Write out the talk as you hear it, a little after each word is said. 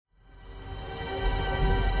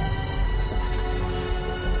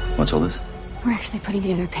What's all this? We're actually putting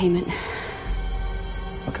together a payment.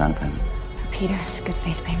 What kind of payment? For Peter, it's a good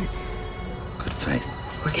faith payment. Good faith.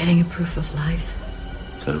 We're getting a proof of life.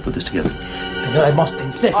 So who put this together? Senor, I must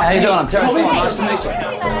insist. How you doing? I'm Terry. Nice to meet you.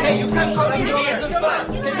 Hey, you can't come in here.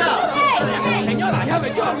 Senora, I have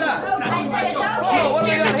a job now. Oh, what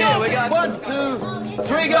do we got here? We got 1, 2,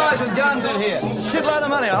 3 guys with guns in here. A shitload of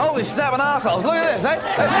money. Holy snapping assholes. Look at this, eh?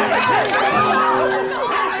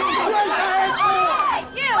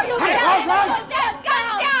 Hey, all right.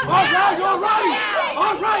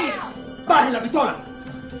 Baje la pistola.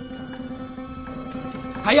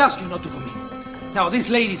 I asked you not to come in. Now, these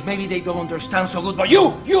ladies, maybe they don't understand so good, but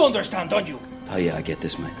you understand, don't you? Oh, yeah, I get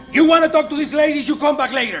this, mate. You want to talk to these ladies, you come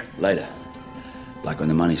back later. Later. Like when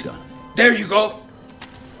the money's gone. There you go.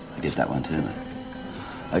 I get that one too, mate.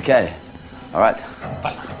 Okay. All right.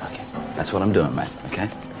 Pasa. Okay. That's what I'm doing, mate, okay?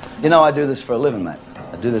 You know, I do this for a living, mate.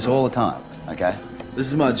 I do this all the time, okay? This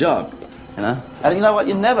is my job, you know? And you know what?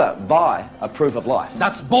 You never buy a proof of life.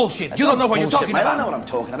 That's bullshit. You don't know what you're talking mate. about. I know what I'm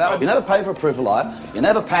talking about. You never pay for a proof of life. You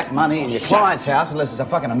never pack money in your client's house unless it's a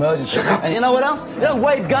fucking emergency. And you know what else? You don't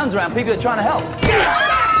wave guns around people who are trying to help. Don't do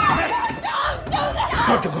that!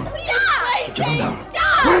 Put your gun. Put your gun down.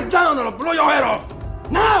 Put it down or I'll blow your head off.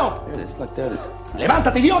 Now! There it is. Look, there it is.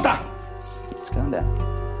 Levántate, idiota! It's going down.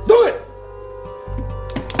 Do it!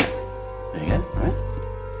 There you go, all right?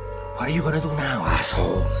 What are you gonna do now,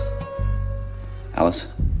 asshole? Alice,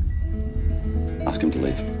 ask him to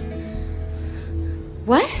leave.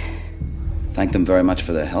 What? Thank them very much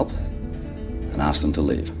for their help and ask them to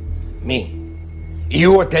leave. Me?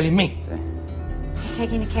 You are telling me? You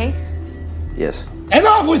taking the case? Yes.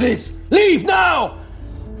 Enough with this! Leave now!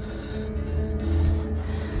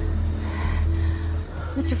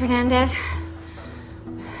 Mr. Fernandez,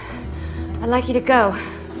 I'd like you to go.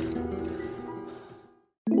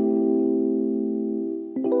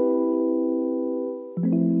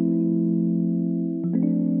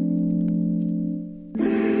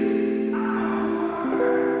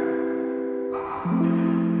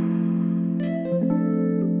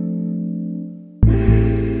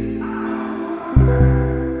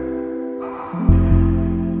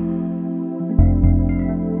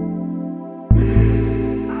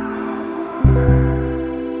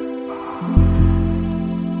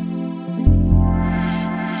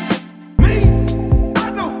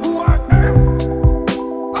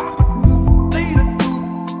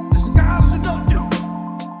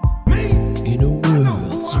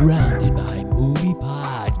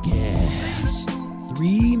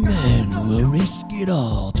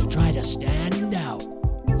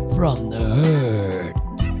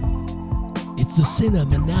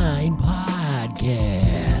 Cinema 9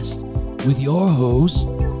 Podcast with your hosts,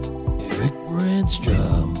 Eric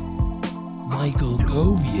Brandstrom, Michael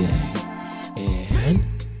Govier, and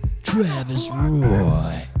Travis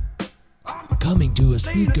Roy. Coming to a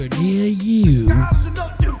speaker near you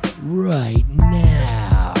right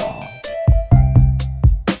now.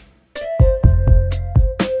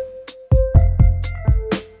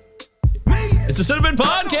 It's a Cinnamon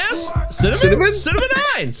Podcast. Cinnamon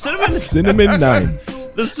 9. Cinnamon 9.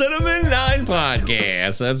 The Cinnamon 9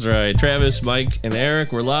 Podcast. That's right. Travis, Mike, and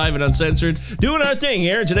Eric. We're live and uncensored doing our thing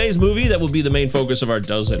here. Today's movie that will be the main focus of our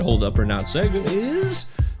Does It Hold Up or Not segment is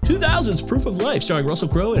 2000's Proof of Life, starring Russell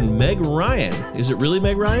Crowe and Meg Ryan. Is it really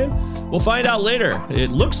Meg Ryan? We'll find out later.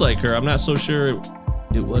 It looks like her. I'm not so sure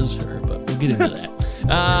it was her, but we'll get into that.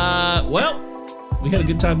 We had a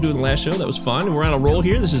good time doing the last show. That was fun. And we're on a roll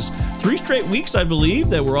here. This is 3 straight weeks, I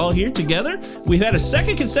believe, that we're all here together. We've had a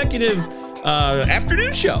second consecutive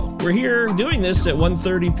afternoon show. We're here doing this at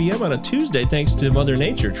 1:30 p.m. on a Tuesday, thanks to Mother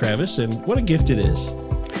Nature, Travis. And what a gift it is.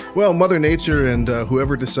 Well, Mother Nature and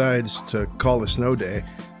whoever decides to call a snow day.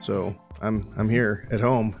 So I'm here at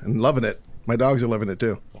home and loving it. My dogs are loving it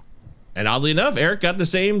too. And oddly enough, Eric got the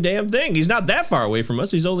same damn thing. He's not that far away from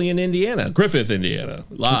us. He's only in Indiana, Griffith, Indiana,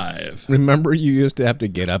 live. Remember you used to have to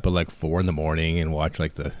get up at like 4 a.m. and watch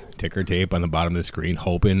like the ticker tape on the bottom of the screen,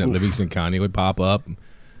 hoping that Livingston County would pop up.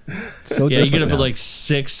 So yeah, you get up at like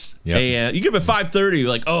 6 a.m. You get up at 5:30. You're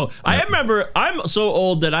like, oh, I remember. I'm so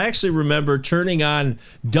old that I actually remember turning on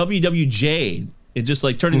WWJ and just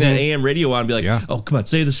like turning that AM radio on and be like, oh, come on,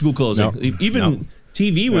 say the school closing.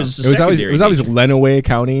 TV was it was always Lenawee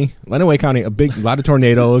County. Lenawee County, a lot of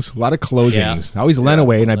tornadoes, a lot of closings. Always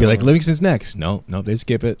Lenawee, and I'd be like, Livingston's next. No, they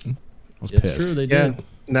skip it. I was pissed. True, they did.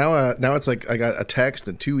 Now it's like I got a text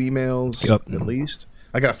and 2 emails at least.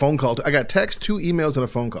 I got a phone call. I got text, 2 emails, and a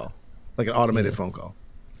phone call, like an automated phone call.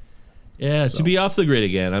 Yeah, to be off the grid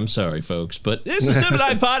again. I'm sorry, folks. But this is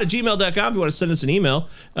cinnamon9pod@gmail.com if you want to send us an email.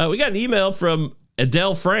 We got an email from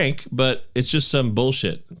Adele Frank, but it's just some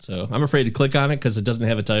bullshit. So I'm afraid to click on it because it doesn't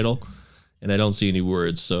have a title and I don't see any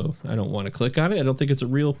words. So I don't want to click on it. I don't think it's a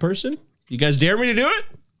real person. You guys dare me to do it?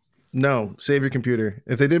 No, save your computer.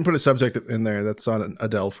 If they didn't put a subject in there, that's on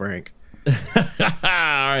Adele Frank. All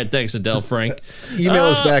right, thanks, Adele Frank. Email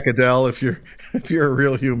us back, Adele, if you're a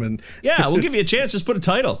real human. Yeah, we'll give you a chance. Just put a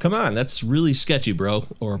title. Come on, that's really sketchy, bro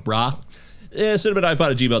or brah. Yeah,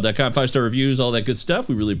 cinemaDiepod@gmail.com. 5-star reviews, all that good stuff.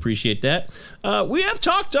 We really appreciate that. We have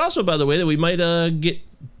talked also, by the way, that we might get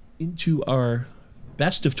into our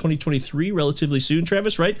best of 2023 relatively soon,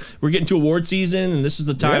 Travis, right? We're getting to award season, and this is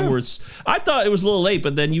the time where I thought it was a little late,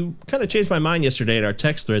 but then you kind of changed my mind yesterday in our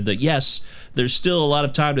text thread that, yes, there's still a lot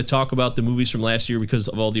of time to talk about the movies from last year because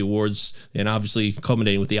of all the awards and obviously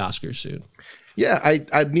culminating with the Oscars soon. Yeah,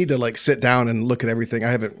 I'd need to sit down and look at everything. I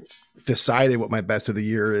haven't decided what my best of the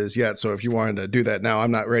year is yet, so if you wanted to do that now, I'm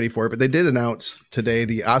not ready for it. But they did announce today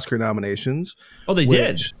the Oscar nominations. Oh, they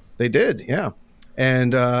did? They did, yeah.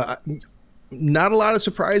 And not a lot of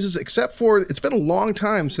surprises, except for it's been a long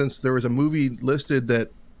time since there was a movie listed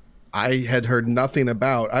that I had heard nothing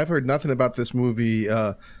about. I've heard nothing about this movie,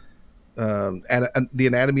 The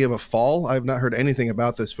Anatomy of a Fall. I've not heard anything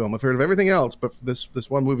about this film. I've heard of everything else, but this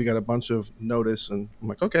one movie got a bunch of notice, and I'm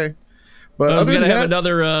like, okay. But we're going to have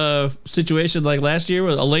another situation like last year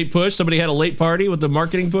with a late push. Somebody had a late party with the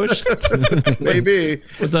marketing push. Maybe.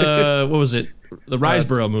 With the, what was it? The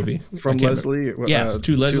Riseborough movie. From Leslie? Yes,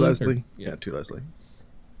 To Leslie. To Leslie.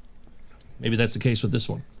 Maybe that's the case with this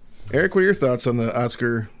one. Eric, what are your thoughts on the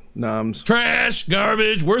Oscar noms? Trash,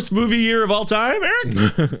 garbage, worst movie year of all time,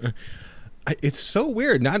 Eric? It's so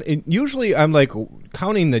weird. Usually I'm like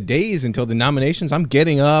counting the days until the nominations. I'm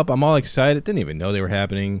getting up. I'm all excited. Didn't even know they were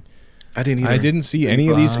happening. I didn't either. I didn't see any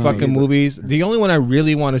of these fucking movies. The only one I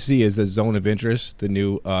really want to see is The Zone of Interest, the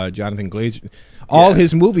new Jonathan Glazer. All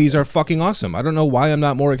his movies are fucking awesome. I don't know why I'm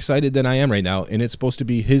not more excited than I am right now, and it's supposed to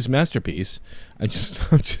be his masterpiece. I'm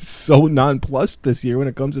just so nonplussed this year when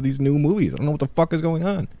it comes to these new movies. I don't know what the fuck is going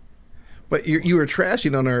on. But you were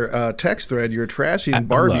trashing on our text thread. You were trashing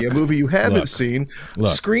Barbie, a movie you haven't seen.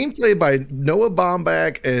 Screenplay by Noah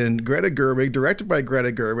Baumbach and Greta Gerwig, directed by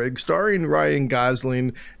Greta Gerwig, starring Ryan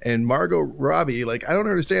Gosling and Margot Robbie. Like, I don't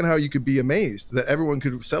understand how you could be amazed that everyone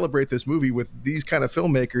could celebrate this movie with these kind of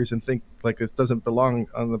filmmakers and think like this doesn't belong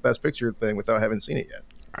on the Best Picture thing without having seen it yet.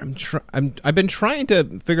 I've been trying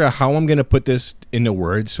to figure out how I'm going to put this into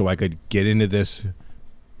words so I could get into this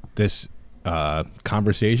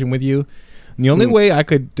conversation with you. And the only way I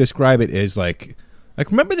could describe it is like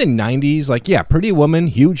remember the 90s? Like, yeah, Pretty Woman,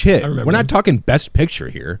 huge hit. We're not talking Best Picture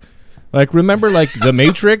here. Like, remember like The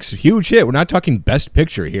Matrix, huge hit. We're not talking Best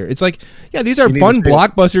Picture here. It's like, yeah, these are fun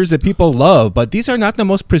blockbusters that people love, but these are not the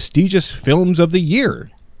most prestigious films of the year.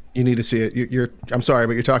 You need to see it. I'm sorry,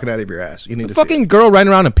 but you're talking out of your ass. You need to fucking see it. Girl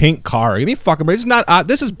riding around in a pink car. Give me fucking. This is not.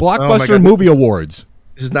 This is Blockbuster Movie Awards.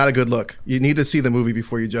 This is not a good look. You need to see the movie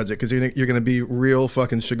before you judge it, because you're going to be real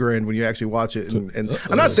fucking chagrined when you actually watch it. And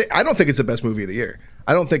I'm not saying I don't think it's the best movie of the year.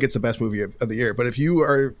 I don't think it's the best movie of the year. But if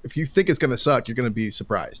you think it's going to suck, you're going to be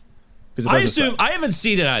surprised. I assume I haven't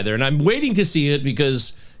seen it either, and I'm waiting to see it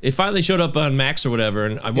because it finally showed up on Max or whatever,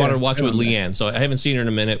 and I wanted to watch it with Leanne. So I haven't seen her in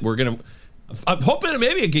a minute. I'm hoping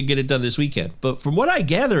maybe I could get it done this weekend. But from what I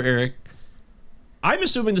gather, Eric, I'm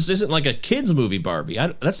assuming this isn't like a kids movie Barbie.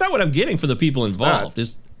 That's not what I'm getting for the people involved.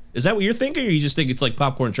 Is that what you're thinking, or you just think it's like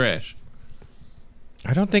popcorn trash?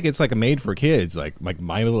 I don't think it's like a made for kids, like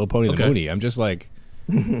My Little Pony the movie. I'm just like,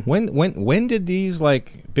 when did these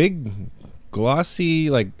like big, glossy,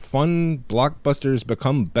 like fun blockbusters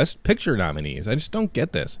become Best Picture nominees? I just don't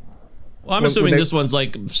get this. Well, I'm assuming this one's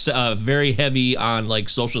like very heavy on like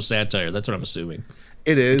social satire. That's what I'm assuming.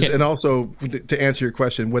 It is, and also to answer your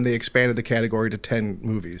question, when they expanded the category to 10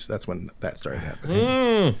 movies, that's when that started happening.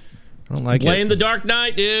 I don't like Playing The Dark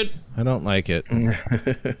Knight, dude. I don't like it.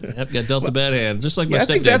 Yep, got dealt a bad hand, just like my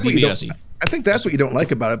stepdad DiBiase. I think that's what you don't like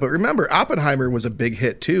about it. But remember, Oppenheimer was a big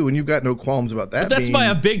hit too, and you've got no qualms about that. But that's by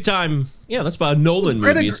a big time. Yeah, that's by a Nolan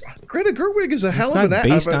movie. Greta Gerwig is a hell of an actor.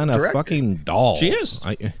 Based on a fucking doll. She is.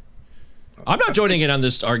 I'm not joining in on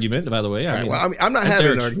this argument, by the way. I'm not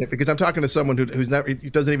having an argument because I'm talking to someone who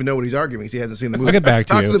doesn't even know what he's arguing because he hasn't seen the movie. I'll get back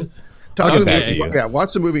to you. Yeah,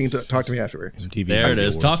 watch the movie and talk to me afterwards. There it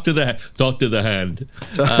is. Talk to the hand.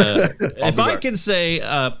 If I can say,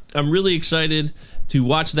 I'm really excited to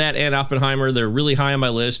watch that and Oppenheimer. They're really high on my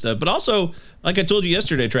list. But also, like I told you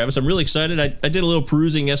yesterday, Travis, I'm really excited. I did a little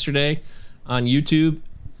perusing yesterday on YouTube,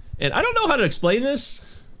 and I don't know how to explain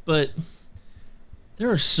this, but there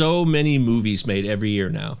are so many movies made every year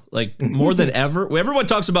now, like more than ever. Everyone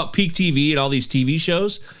talks about peak TV and all these TV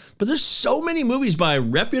shows, but there's so many movies by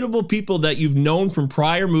reputable people that you've known from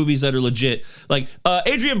prior movies that are legit. Like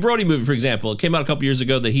Adrian Brody movie, for example. It came out a couple years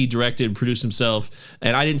ago that he directed and produced himself,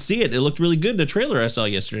 and I didn't see it. It looked really good in the trailer I saw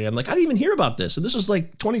yesterday. I'm like, I didn't even hear about this. And this was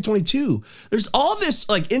like 2022. There's all this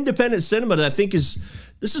like independent cinema that I think this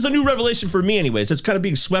is a new revelation for me anyways. It's kind of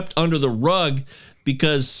being swept under the rug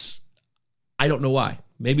because I don't know why.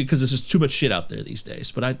 Maybe because there's just too much shit out there these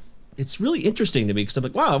days. But it's really interesting to me because I'm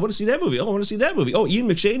like, wow, I want to see that movie. Oh, I want to see that movie. Oh, Ian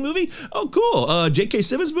McShane movie? Oh, cool. J.K.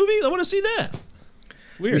 Simmons movie? I want to see that.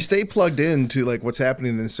 Weird. We stay plugged into like what's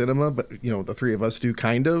happening in the cinema, but the three of us do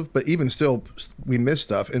kind of. But even still, we miss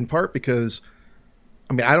stuff in part because,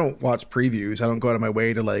 I mean, I don't watch previews. I don't go out of my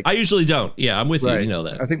way to like. I usually don't. Yeah, I'm with you. You know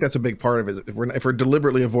that. I think that's a big part of it. If we're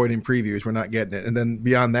deliberately avoiding previews, we're not getting it. And then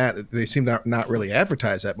beyond that, they seem to not really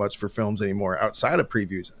advertise that much for films anymore outside of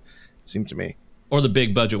previews. It seems to me. Or the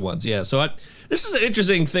big budget ones. Yeah. So this is an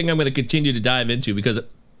interesting thing I'm going to continue to dive into because,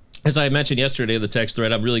 as I mentioned yesterday in the text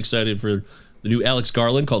thread, I'm really excited for the new Alex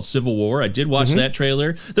Garland called Civil War. I did watch that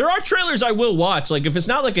trailer. There are trailers I will watch. Like if it's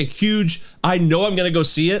not like a huge, I know I'm going to go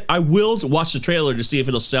see it, I will watch the trailer to see if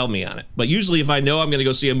it'll sell me on it. But usually if I know I'm going to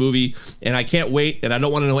go see a movie and I can't wait and I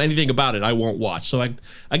don't want to know anything about it, I won't watch. So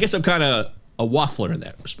I guess I'm kind of a waffler in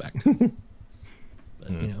that respect. But,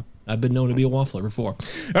 I've been known to be a waffler before.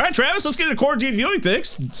 All right, Travis, let's get into quarantine viewing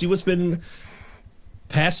picks and see what's been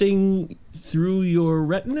passing through your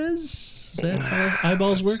retinas. Is that how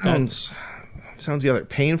eyeballs work? Sounds either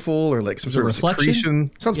painful or like some sort of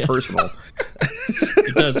secretion. Sounds personal.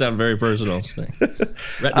 It does sound very personal.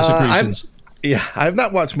 Retina secretions. I have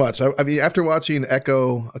not watched much. I mean, after watching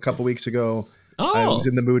Echo a couple weeks ago, I was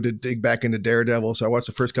in the mood to dig back into Daredevil. So I watched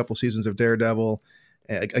the first couple seasons of Daredevil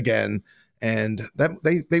again. And that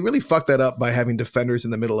they really fucked that up by having Defenders in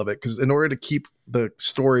the middle of it. Because in order to keep the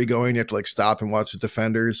story going, you have to like stop and watch the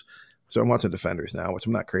Defenders. So I'm watching Defenders now, which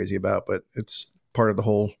I'm not crazy about, but it's part of the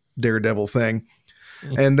whole Daredevil thing.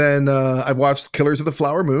 And then I watched Killers of the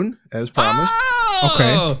Flower Moon as promised.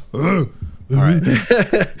 Okay. All right.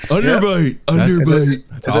 Underbite.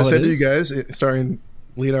 As I said to you guys, starring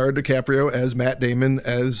Leonardo DiCaprio as Matt Damon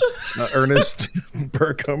as Ernest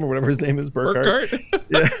Burkham or whatever his name is. Burkhart.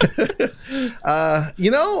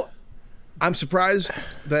 Yeah. I'm surprised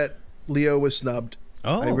that Leo was snubbed.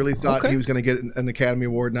 I really thought he was going to get an Academy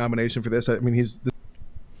Award nomination for this. I mean, he's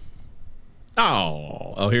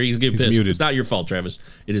here he's getting pissed. Muted. It's not your fault, Travis.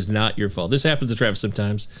 It is not your fault. This happens to Travis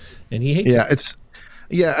sometimes, and he hates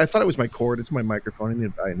it. I thought it was my cord. It's my microphone. I need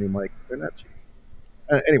to buy a new mic. They're not cheap.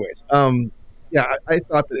 Anyways, I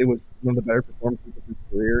thought that it was one of the better performances of his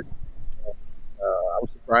career. I was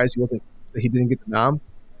surprised he didn't get the nom.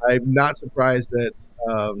 I'm not surprised that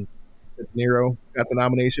De Niro got the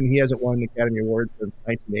nomination. He hasn't won an Academy Award since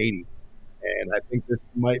 1980. And I think this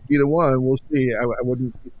might be the one. We'll see. I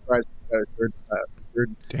wouldn't be surprised if he got a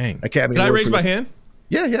third Academy Award. Can I raise my hand?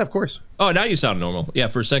 Yeah, of course. Oh, now you sound normal. Yeah,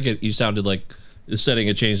 for a second you sounded like the setting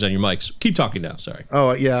had changed on your mics. Keep talking now. Sorry.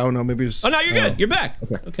 Oh, yeah. I don't know. Maybe it's... Oh, now you're good. You're back.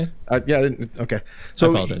 Okay. Okay. So,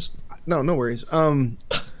 I apologize. No worries.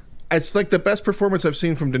 It's like the best performance I've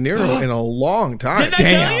seen from De Niro in a long time. Didn't I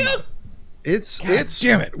tell you? It's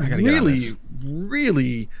damn it. I gotta get on this.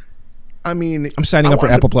 really. I mean, I'm signing up for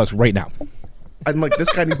Apple Plus right now. I'm like,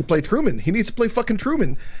 this guy needs to play Truman. He needs to play fucking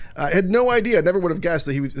Truman. I had no idea. I never would have guessed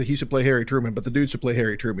that he should play Harry Truman, but the dude should play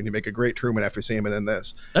Harry Truman. You make a great Truman after seeing him in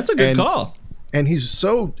this. That's a good call. And he's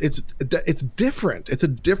it's different. It's a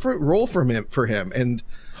different role for him, and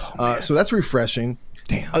so that's refreshing.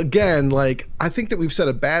 Damn. Again, like I think that we've set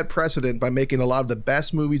a bad precedent by making a lot of the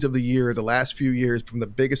best movies of the year, the last few years, from the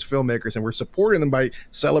biggest filmmakers, and we're supporting them by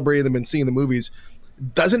celebrating them and seeing the movies.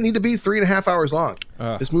 Doesn't need to be 3.5 hours long.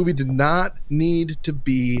 This movie did not need to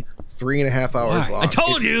be 3.5 hours long. I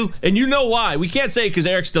told you, and you know why. We can't say it because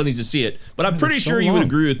Eric still needs to see it, but I'm pretty sure you would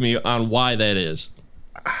agree with me on why that is.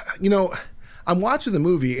 I'm watching the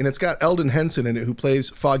movie, and it's got Eldon Henson in it, who plays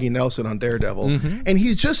Foggy Nelson on Daredevil, and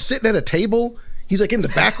he's just sitting at a table. He's like in the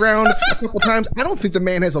background a couple times. I don't think the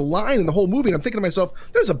man has a line in the whole movie. And I'm thinking to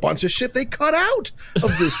myself, there's a bunch of shit they cut out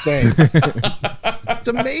of this thing. It's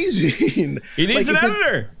amazing. He needs an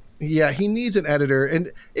editor. Yeah, he needs an editor.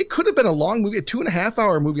 And it could have been a long movie. A 2.5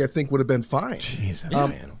 hour movie, I think, would have been fine. Jesus,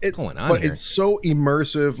 man. What's going on but here? It's so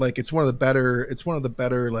immersive. Like it's one of the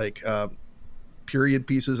better like period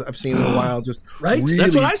pieces I've seen in a while. Just right? Really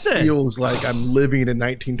That's what I said. Feels like I'm living in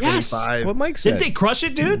 1925. Yes. What Mike said. Didn't they crush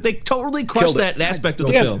it, dude? They totally crushed that aspect of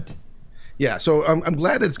the film. Yeah, so I'm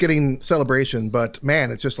glad that it's getting celebration, but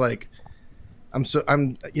man, it's just like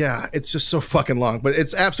It's just so fucking long, but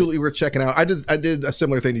it's absolutely worth checking out. I did a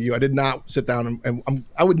similar thing to you. I did not sit down and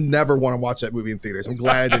I would never want to watch that movie in theaters. I'm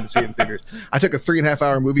glad I didn't see it in theaters. I took a 3.5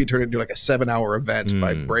 hour movie, turned it into like a 7 hour event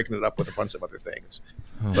by breaking it up with a bunch of other things.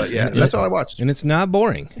 But yeah, that's all I watched. And it's not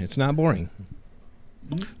boring. It's not boring.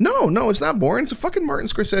 No, it's not boring. It's a fucking Martin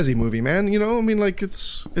Scorsese movie, man. You know, I mean, like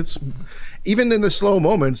it's even in the slow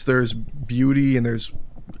moments, there's beauty and there's.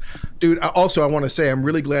 Dude, also, I want to say I'm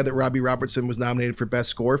really glad that Robbie Robertson was nominated for Best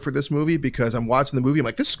Score for this movie because I'm watching the movie. I'm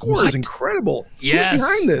like, this score is incredible. Yes. Who's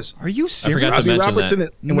behind this? Are you serious? I forgot to Robbie mention Robertson,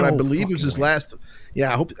 that. and what I believe was his last.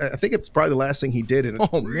 Yeah, I think it's probably the last thing he did, and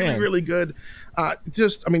it's really good.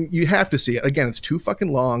 You have to see it. Again, it's too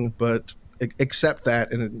fucking long, but accept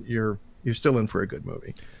that, and you're still in for a good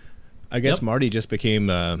movie. I guess Marty just became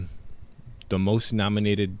the most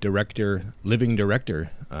nominated living director.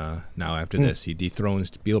 Now after this, he dethrones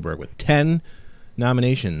Spielberg with 10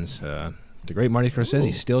 nominations. The great Marty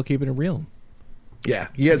Scorsese still keeping it real. Yeah,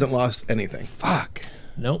 he hasn't lost anything. Fuck.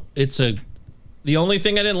 Nope. The only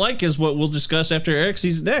thing I didn't like is what we'll discuss after Eric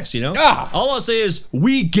sees next. You know, all I'll say is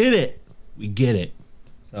we get it. We get it.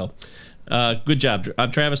 So, good job,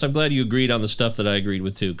 Travis. I'm glad you agreed on the stuff that I agreed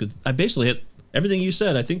with too, because I basically hit everything you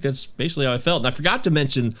said. I think that's basically how I felt. And I forgot to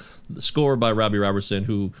mention the score by Robbie Robertson,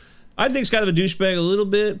 who I think is kind of a douchebag a little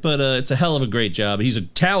bit, but it's a hell of a great job. He's a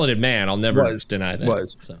talented man. I'll never deny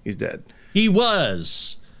that. He's dead. He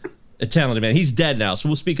was a talented man. He's dead now, so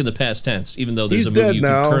we'll speak in the past tense, even though there's a movie you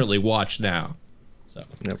can currently watch now. So,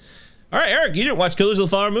 all right, Eric, you didn't watch Killers of the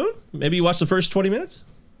Flower Moon? Maybe you watched the first 20 minutes?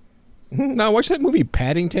 No, I watched that movie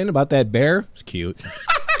Paddington about that bear. It's cute.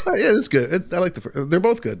 Yeah, it's good. I like they're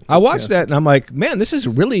both good. I watched that and I'm like, man, this is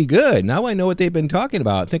really good. Now I know what they've been talking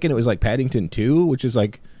about. Thinking it was like Paddington 2, which is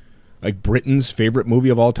like Britain's favorite movie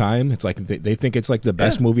of all time. It's like they think it's like the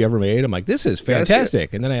best movie ever made. I'm like, this is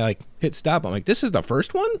fantastic. And then I hit stop. I'm like, this is the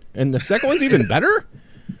first one, and the second one's even better.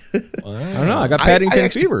 Wow. I don't know. I got Paddington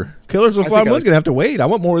fever. Killers of the Flower Moon's gonna have to wait. I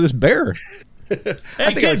want more of this bear.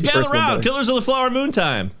 Hey kids, gather around! Killers of the Flower Moon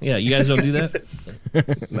time. Yeah, you guys don't do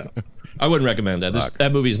that. No. I wouldn't recommend that.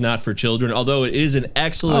 That movie is not for children, although it is an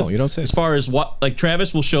excellent. Oh, you don't say. As far as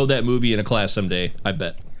Travis will show that movie in a class someday, I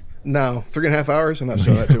bet. No, 3.5 hours. I'm not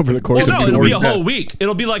sure that over the course. Well, no, it'll be a whole week.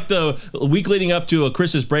 It'll be like the week leading up to a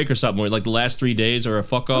Christmas break or something, where like the last 3 days or a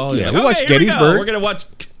fuck all. Yeah, we watched Gettysburg. We're gonna watch.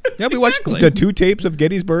 Yeah, we watched the 2 tapes of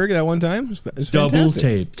Gettysburg at one time. It's double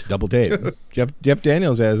taped. Double taped. Jeff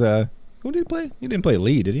Daniels as who did he play? He didn't play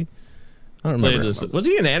Lee, did he? I don't remember. Was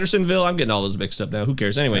he in Andersonville? I'm getting all those mixed up now. Who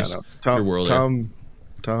cares? Anyways, your world. Tom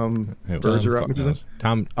Bergeron.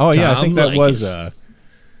 Tom. Oh yeah, I think that was.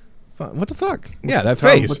 What the fuck? Yeah, that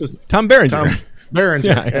face. Tom Berenger. Tom Berenger.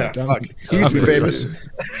 Yeah, fuck. He used to be famous.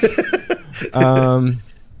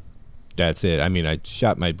 That's it. I mean, I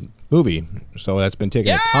shot my movie, so that's been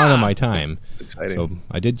taking a ton of my time. It's exciting. So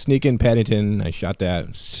I did sneak in Paddington. I shot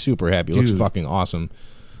that. Super happy. It looks fucking awesome.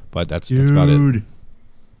 But that's about it.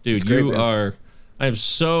 Dude, you are. I'm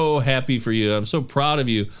so happy for you. I'm so proud of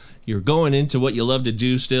you. You're going into what you love to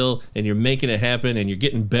do still, and you're making it happen, and you're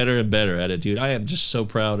getting better and better at it, dude. I am just so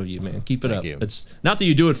proud of you, man. Keep it up. It's not that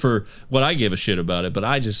you do it for what I give a shit about it, but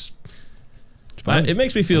it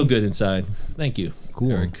makes me feel good inside. Thank you.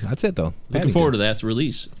 Cool. Eric. That's it, though. Looking forward to that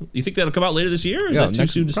release. You think that'll come out later this year, or is that too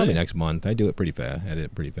soon to say? Probably next month. I do it pretty fast. I did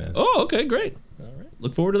it pretty fast. Oh, okay, great. All right.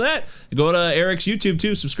 Look forward to that. Go to Eric's YouTube,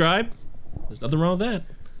 too. Subscribe. There's nothing wrong with that.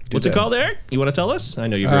 What's it called, Eric? You want to tell us? I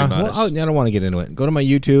know you're very modest. Well, I don't want to get into it. Go to my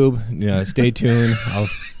YouTube. Stay tuned.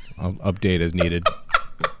 I'll update as needed.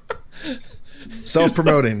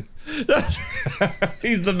 Self-promoting.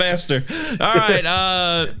 He's the master. All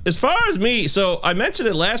right. As far as me, so I mentioned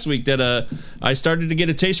it last week that I started to get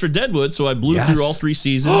a taste for Deadwood, so I blew through all 3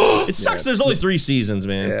 seasons. It sucks. There's only 3 seasons,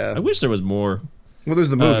 man. Yeah. I wish there was more. Well, there's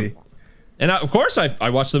the movie. And of course, I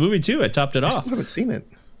watched the movie too. I topped it off. I still haven't seen it.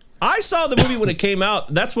 I saw the movie when it came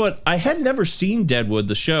out. That's what I had never seen Deadwood,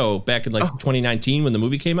 the show, back in 2019 when the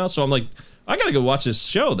movie came out. So I'm like, I got to go watch this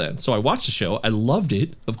show then. So I watched the show. I loved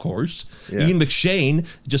it, of course. Yeah. Ian McShane,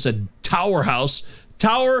 just a towering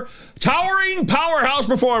powerhouse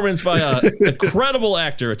performance by an incredible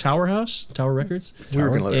actor. Tower Records. We were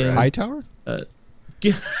going to let it Hightower?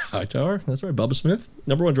 Hightower, that's right. Bubba Smith,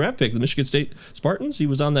 #1 draft pick, the Michigan State Spartans. He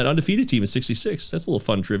was on that undefeated team in '66. That's a little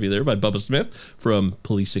fun trivia there by Bubba Smith from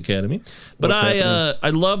Police Academy. But I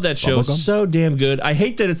love that show. So damn good. I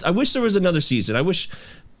hate that I wish there was another season.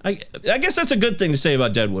 I guess that's a good thing to say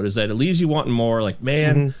about Deadwood, is that it leaves you wanting more. Like,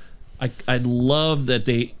 man, I love that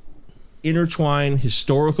they intertwine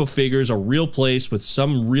historical figures, a real place with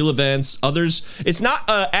some real events. Others, it's not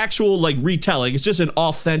actual like retelling. It's just an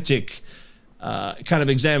authentic kind of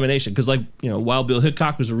examination, because Wild Bill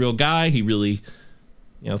Hickok was a real guy. He really,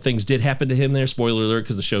 things did happen to him there. Spoiler alert,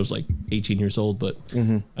 because the show's like 18 years old, but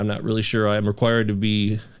I'm not really sure I'm required to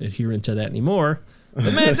be adherent to that anymore.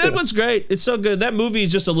 But man, Deadwood's great. It's so good. That movie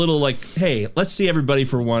is just a little like, hey, let's see everybody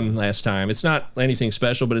for one last time. It's not anything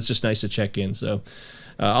special, but it's just nice to check in. So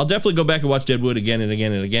I'll definitely go back and watch Deadwood again and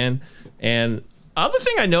again and again. And other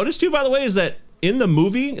thing I noticed too, by the way, is that in the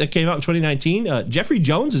movie that came out in 2019, Jeffrey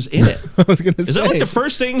Jones is in it. I was going to say. Is that like the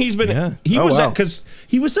first thing he's been? Yeah. He was because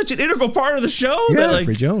he was such an integral part of the show. Yeah, that,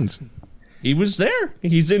 Jeffrey Jones. He was there.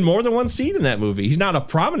 He's in more than one scene in that movie. He's not a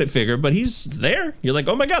prominent figure, but he's there. You're like,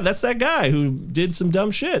 oh my God, that's that guy who did some dumb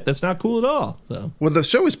shit. That's not cool at all. So. Well, the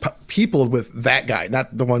show is peopled with that guy,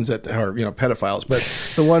 not the ones that are pedophiles, but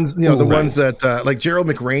the ones ones that like Gerald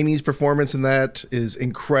McRaney's performance in that is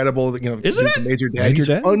incredible. Isn't it? Major Dad, he's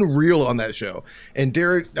unreal on that show. And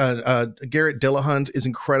Garrett Dillahunt is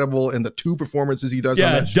incredible in the two performances he does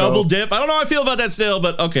on that show. Double dip. I don't know how I feel about that still,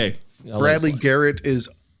 but okay. Bradley Garrett is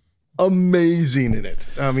amazing in it.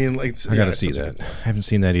 I mean, like, I gotta see that. I haven't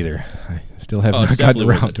seen that either. I still have not gotten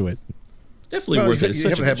around to it. Definitely worth it. It's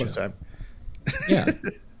such a good show. Time. Yeah.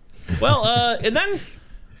 Well, and then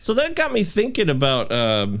that got me thinking about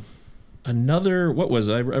another. What was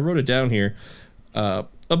it? I wrote it down here. By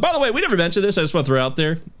the way, we never mentioned this. I just want to throw it out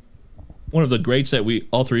there. One of the greats that we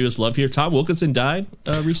all three of us love here, Tom Wilkinson, died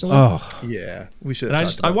recently. Oh, yeah. We should.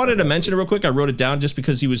 And I wanted to mention it real quick. I wrote it down just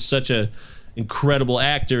because he was such a incredible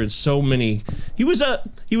actor and so many. He was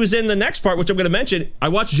in the next part, which I'm going to mention. I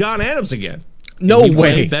watched John Adams again. No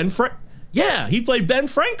way. Yeah, he played Ben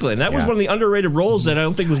Franklin. That was one of the underrated roles that I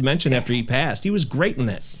don't think was mentioned after he passed. He was great in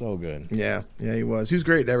that. So good. Yeah, he was. He was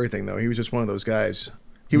great at everything, though. He was just one of those guys.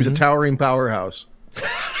 He was a towering powerhouse.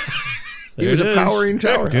 He was a powering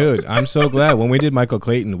towerhouse. Dude, I'm so glad. When we did Michael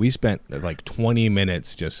Clayton, we spent like 20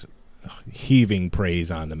 minutes just heaving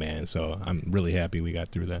praise on the man. So I'm really happy we got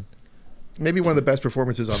through that. Maybe one of the best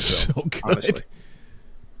performances on film. So good. Honestly.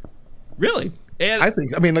 Really? And I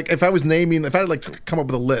think, like, if I had like to come up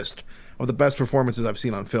with a list of the best performances I've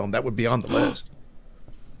seen on film, that would be on the list.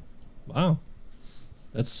 Wow.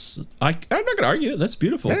 I'm not going to argue. That's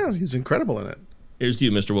beautiful. Yeah, he's incredible in it. Here's to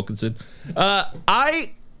you, Mr. Wilkinson.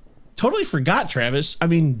 I totally forgot, Travis. I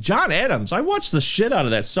mean, John Adams. I watched the shit out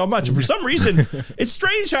of that so much. And for some reason, it's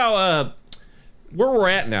strange how where we're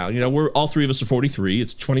at now. We're all three of us are 43.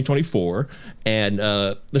 It's 2024. And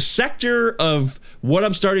the sector of what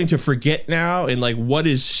I'm starting to forget now and like what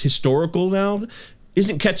is historical now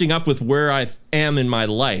isn't catching up with where I am in my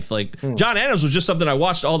life. Like John Adams was just something I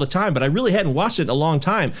watched all the time, but I really hadn't watched it in a long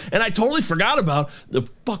time. And I totally forgot about the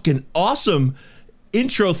fucking awesome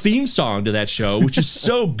intro theme song to that show, which is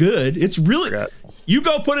so good. It's really, you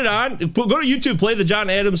go put it on, go to YouTube, play the John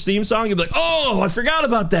Adams theme song. You'll be like, oh, I forgot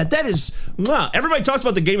about that. That is, everybody talks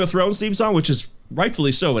about the Game of Thrones theme song, which is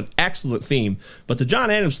rightfully so an excellent theme. But the John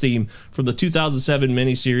Adams theme from the 2007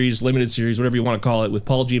 miniseries, limited series, whatever you want to call it, with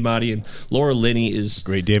Paul Giamatti and Laura Linney is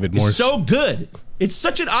great. David Morse. So good. It's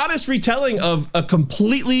such an honest retelling of a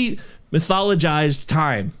completely mythologized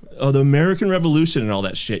time of the American Revolution and all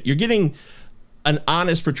that shit. You're getting an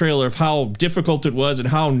honest portrayal of how difficult it was and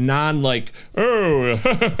how like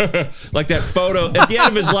that photo at the end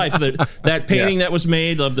of his life, that painting that was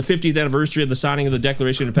made of the 50th anniversary of the signing of the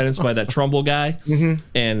Declaration of Independence by that Trumbull guy.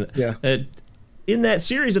 And in that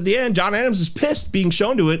series at the end, John Adams is pissed being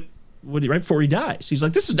shown to it right before he dies. He's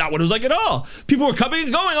like, this is not what it was like at all. People were coming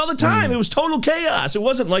and going all the time. It was total chaos. It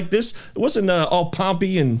wasn't like this. It wasn't all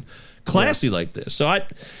pompy and classy like this. So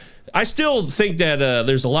I still think that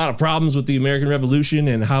there's a lot of problems with the American Revolution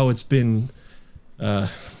and how it's been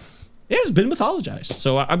mythologized.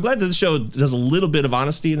 So I'm glad that the show does a little bit of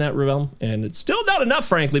honesty in that realm, and it's still not enough,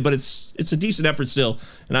 frankly, but it's a decent effort still.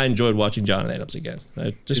 And I enjoyed watching John Adams again.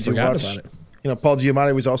 I just forgot about it. Paul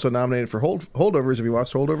Giamatti was also nominated for Holdovers. Have you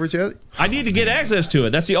watched Holdovers yet? I need to get access to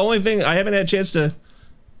it. That's the only thing. I haven't had a chance to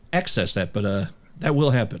access that, but that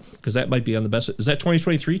will happen because that might be on the best. Is that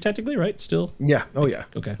 2023 technically, right? Still? Yeah. Oh, yeah.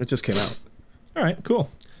 Okay. It just came out. All right,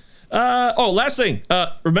 cool. Last thing.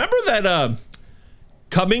 Remember that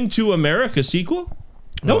Coming to America sequel?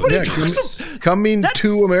 Nobody talks about Coming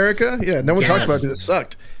to America? Yeah, no one talks about it. It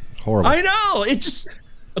sucked. Horrible. I know. It just...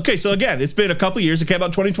 Okay, so again, it's been a couple years. It came out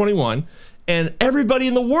in 2021. And everybody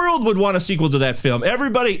in the world would want a sequel to that film.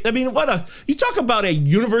 Everybody... I mean, you talk about a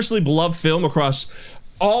universally beloved film across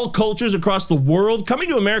all cultures across the world. Coming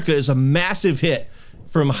to America is a massive hit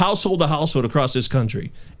from household to household across this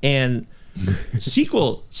country. And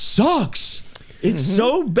sequel sucks. It's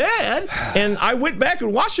so bad. And I went back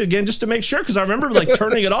and watched it again just to make sure, because I remember like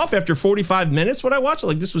turning it off after 45 minutes when I watched it.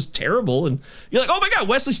 Like, this was terrible. And you're like, oh my God,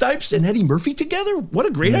 Wesley Snipes and Eddie Murphy together? What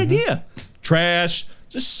a great idea. Trash.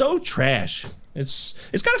 Just so trash. It's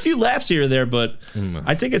got a few laughs here and there, but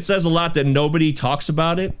I think it says a lot that nobody talks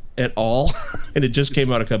about it at all. And it just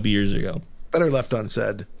came out a couple years ago. Better left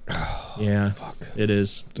unsaid. Yeah, it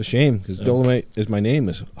is. It's a shame because Dolomite Is My Name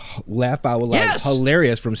is laugh out loud,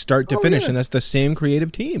 hilarious from start to finish, and that's the same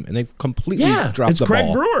creative team, and they've completely dropped the ball. It's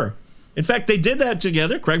Craig Brewer. In fact, they did that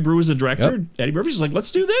together. Craig Brewer was the director. Yep. Eddie Murphy's like,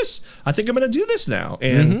 let's do this. I think I'm going to do this now.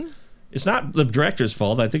 And it's not the director's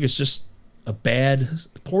fault. I think it's just a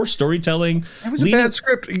poor storytelling. It was a bad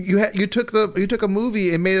script. You took a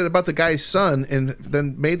movie and made it about the guy's son, and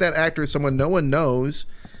then made that actor someone no one knows.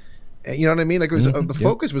 You know what I mean? Like, it was the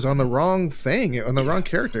focus was on the wrong thing, on the wrong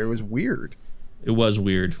character. It was weird. It was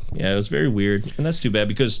weird. Yeah, it was very weird, and that's too bad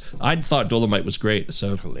because I thought Dolomite was great.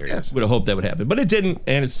 So hilarious. Would have hoped that would happen, but it didn't,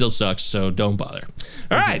 and it still sucks. So don't bother.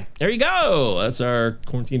 All right, there you go. That's our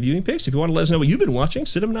quarantine viewing picks. If you want to let us know what you've been watching,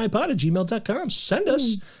 cinemanipod@gmail.com. Send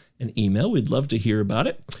us an email. We'd love to hear about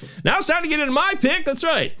it. Now it's time to get into my pick. That's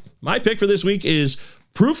right. My pick for this week is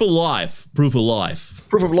Proof of Life. Proof of Life.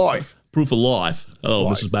 Proof of Life. Proof of Life. Oh,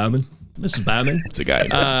 Mrs. Bauman. Mrs. Bauman. It's a guy.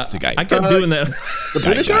 It's a guy. I kept doing that. The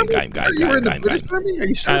British Army? You were in the British Army? Are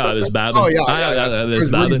you sure? Miss Bauman. Oh, yeah. Miss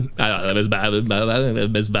Bauman.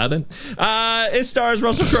 Miss Bauman. It stars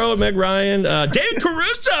Russell Crowe and Meg Ryan. David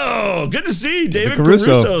Caruso. Good to see David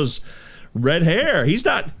Caruso's red hair. He's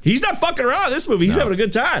not fucking around in this movie. He's having a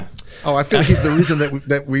good time. Oh, I feel like he's the reason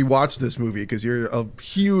that we watched this movie, because you're a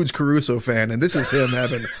huge Caruso fan, and this is him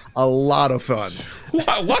having a lot of fun. Why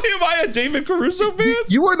am I a David Caruso fan?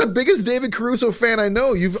 You are the biggest David Caruso fan I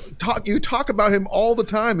know. You talk about him all the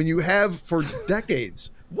time, and you have for decades.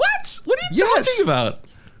 What? What are you talking about?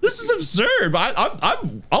 This is absurd.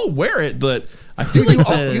 I'll wear it, but I feel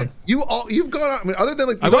like you've gone on. I mean, other than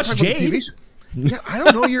like I watched Jade. Yeah, I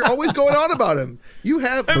don't know. You're always going on about him. You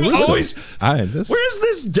have. Where's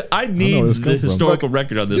this? I need the historical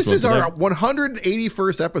record on this one. This is our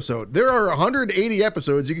 181st episode. There are 180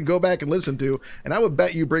 episodes you can go back and listen to, and I would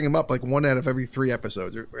bet you bring them up like one out of every 3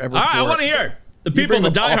 episodes. All right, I want to hear. The people, the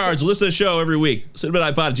diehards, listen to the show every week.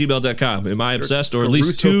 cinemanipod@gmail.com. Am I obsessed, or at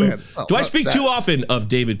least too? Do I speak too often of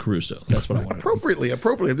David Caruso? That's what I want to know.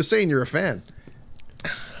 Appropriately. I'm just saying you're a fan.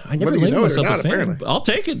 I never labeled myself a fan. Apparently. I'll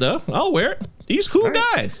take it, though. I'll wear it. He's a cool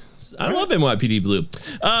guy. I love NYPD Blue.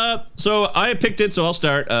 So I picked it, so I'll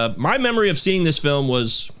start. My memory of seeing this film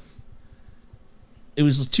was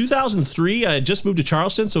 2003. I had just moved to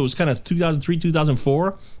Charleston, so it was kind of 2003,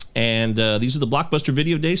 2004. And these are the Blockbuster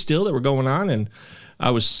video days still that were going on. And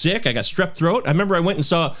I was sick. I got strep throat. I remember I went and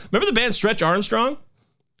saw, remember the band Stretch Armstrong?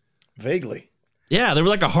 Vaguely. Yeah, they were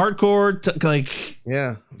like a hardcore, vaguely.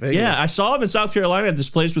 Yeah, I saw them in South Carolina at this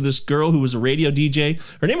place with this girl who was a radio DJ.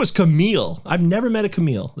 Her name was Camille. I've never met a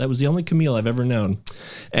Camille. That was the only Camille I've ever known.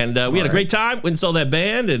 And we had a great time. Went and saw that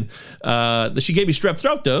band. And she gave me strep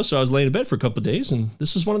throat, though, so I was laying in bed for a couple of days. And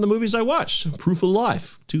this is one of the movies I watched, Proof of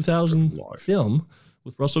Life, 2000 film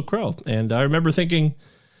with Russell Crowe. And I remember thinking,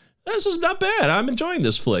 this is not bad. I'm enjoying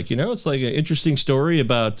this flick. You know, it's like an interesting story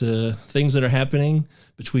about things that are happening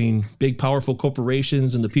between big, powerful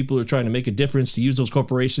corporations and the people who are trying to make a difference to use those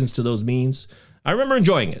corporations to those means. I remember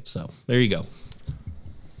enjoying it. So there you go.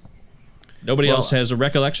 Nobody else has a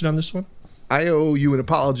recollection on this one? I owe you an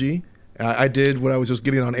apology. I did what I was just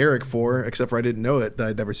getting on Eric for, except for I didn't know it, that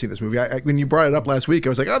I'd never seen this movie. When you brought it up last week, I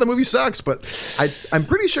was like, oh, the movie sucks. But I'm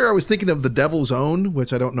pretty sure I was thinking of The Devil's Own,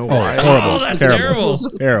 which I don't know why. Horrible. Oh, that's terrible.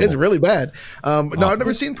 Terrible. It's really bad. No, I've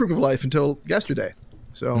never seen Proof of Life until yesterday.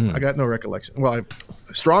 So I got no recollection. Well, I have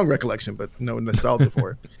a strong recollection, but no nostalgia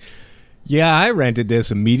for it. Yeah, I rented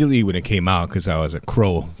this immediately when it came out because I was a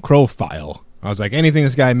Crow file. I was like, anything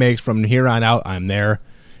this guy makes from here on out, I'm there.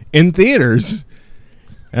 In theaters.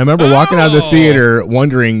 I remember walking out of the theater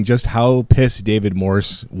wondering just how pissed David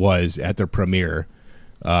Morse was at the premiere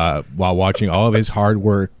while watching all of his hard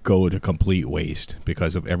work go to complete waste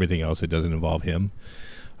because of everything else that doesn't involve him.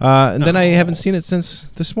 And then I haven't seen it since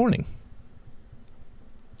this morning.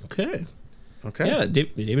 Okay. Yeah,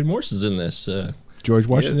 David Morse is in this. George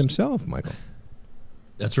Washington himself, Michael.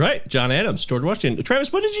 That's right. John Adams, George Washington.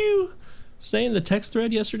 Travis, what did you say in the text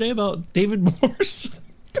thread yesterday about David Morse?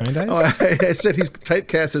 I said he's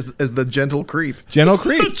typecast as the gentle creep. Gentle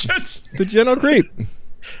creep. The gentle creep.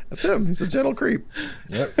 That's him. He's a gentle creep.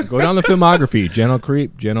 Yep. Go down the filmography. Gentle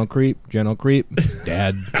creep, gentle creep, gentle creep.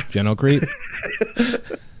 Dad, gentle creep.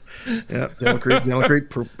 Yeah, gentle creep,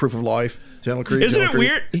 proof of life. Gentle creep. Isn't it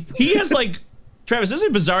weird? He has like, Travis,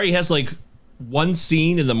 isn't it bizarre? He has like one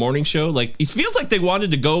scene in the morning show. Like, it feels like they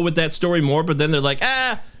wanted to go with that story more, but then they're like,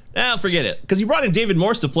 forget it. Because you brought in David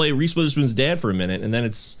Morse to play Reese Witherspoon's dad for a minute, and then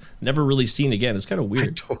it's never really seen again. It's kind of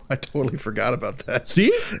weird. I totally forgot about that.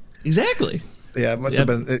 See? Exactly. Yeah, it must have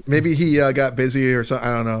been. Maybe he got busy or something.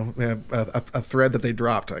 I don't know. Yeah, a thread that they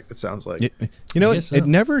dropped, it sounds like. It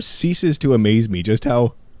never ceases to amaze me just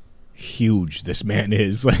how huge this man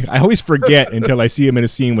is. Like, I always forget until I see him in a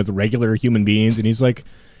scene with regular human beings, and he's like,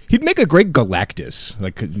 he'd make a great Galactus,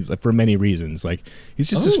 like for many reasons. Like, he's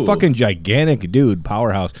just this fucking gigantic dude,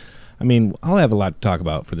 powerhouse. I mean, I'll have a lot to talk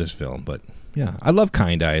about for this film, but yeah, I love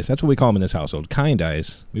kind eyes. That's what we call him in this household, kind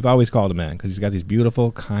eyes. We've always called him that because he's got these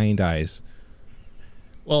beautiful, kind eyes.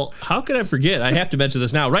 Well, how could I forget? I have to mention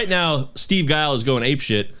this now. Right now, Steve Guile is going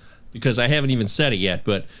apeshit because I haven't even said it yet.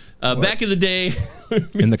 But back in the day,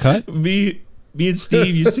 in the cut, me and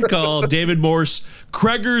Steve used to call David Morse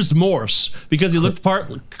Craigers Morse because he looked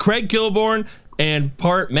part Craig Kilborn and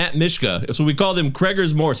part Matt Mishka. So we called him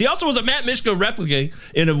Craigers Morse. He also was a Matt Mishka replica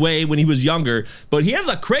in a way when he was younger, but he had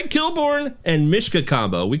the Craig Kilborn and Mishka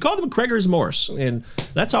combo. We called him Craigers Morse, and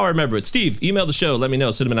that's how I remember it. Steve, email the show. Let me know,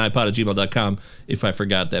 cinnamonipod@gmail.com if I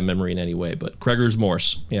forgot that memory in any way. But Craigers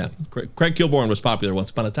Morse, yeah. Craig Kilborn was popular once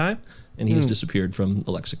upon a time, and he has disappeared from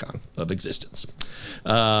the lexicon of existence.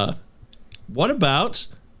 What about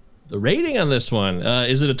the rating on this one?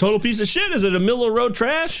 Is it a total piece of shit? Is it a middle of the road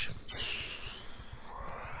trash?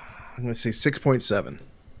 I'm going to say 6.7.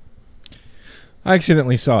 I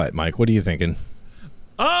accidentally saw it, Mike. What are you thinking?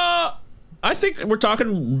 I think we're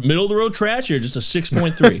talking middle of the road trash here, just a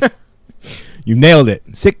 6.3. You nailed it.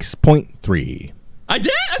 6.3. I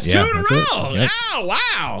did? That's two in a row. Yep. Oh,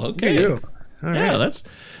 wow. Okay. All right. That's...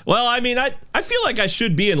 Well, I mean, I feel like I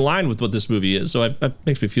should be in line with what this movie is, so that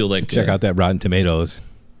makes me feel like... Check out that Rotten Tomatoes.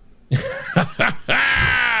 It's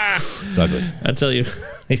ugly. I tell you.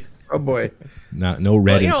 Oh, boy. No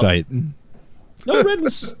red in sight. No red in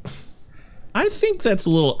sight. I think that's a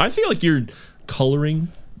little... I feel like you're coloring...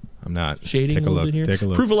 I'm not. Shading Take a look. Bit here. Take a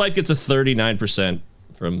look. Proof of Life gets a 39%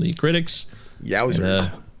 from the critics.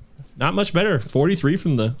 Yowzers. Not much better. 43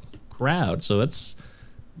 from the crowd. So that's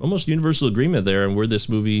almost universal agreement there on where this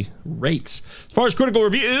movie rates. As far as critical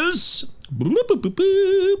reviews,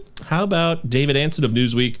 how about David Anson of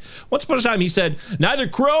Newsweek? Once upon a time, he said, neither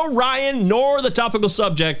Crow, Ryan, nor the topical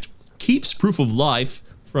subject keeps Proof of Life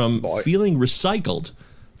from feeling recycled.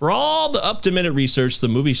 For all the up-to-minute research, the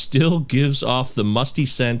movie still gives off the musty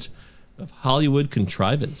scent of Hollywood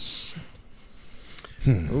contrivance.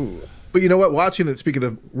 Ooh. But you know what? Watching it, speaking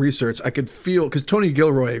of research, I could feel, because Tony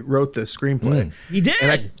Gilroy wrote this screenplay. He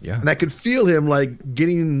did. And I could feel him like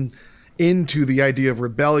getting into the idea of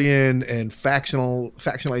rebellion and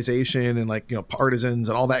factionalization and like, you know, partisans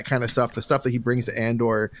and all that kind of stuff, the stuff that he brings to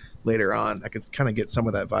Andor later on. I could kind of get some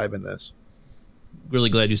of that vibe in this. Really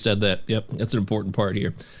glad you said that. Yep, that's an important part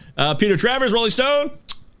here. Peter Travers, Rolling Stone,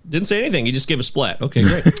 didn't say anything. He just gave a splat. Okay,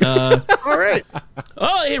 great. All right.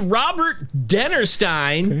 Oh, hey, Robert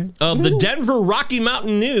Dennerstein of the Denver Rocky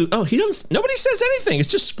Mountain News. Oh, he doesn't. Nobody says anything. It's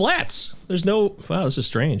just splats. There's no. Wow, this is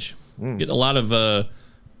strange. Get a lot of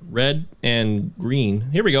red and green.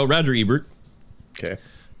 Here we go. Roger Ebert. Okay.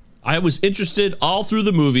 I was interested all through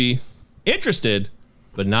the movie. Interested,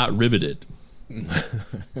 but not riveted.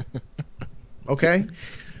 Okay,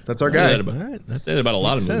 that's our guy. I say that about a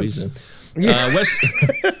lot of movies. Yeah.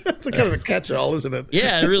 It's kind of a catch-all, isn't it?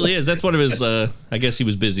 Yeah, it really is. That's one of his, I guess he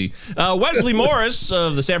was busy. Wesley Morris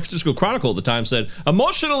of the San Francisco Chronicle at the time said,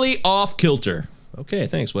 emotionally off-kilter. Okay,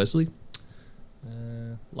 thanks, Wesley.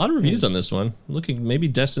 A lot of reviews on this one. Looking, maybe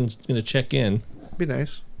Destin's going to check in. Be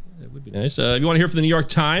nice. It would be nice. If you want to hear from the New York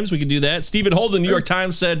Times, we can do that. Stephen Holden, the New York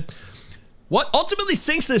Times, said, what ultimately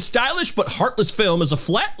sinks this stylish but heartless film is a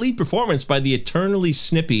flat lead performance by the eternally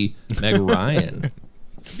snippy Meg Ryan.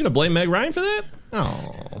 You gonna blame Meg Ryan for that?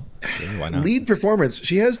 Oh, sure, why not? Lead performance.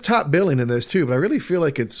 She has top billing in this too, but I really feel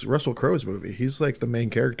like it's Russell Crowe's movie. He's like the main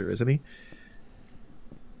character, isn't he?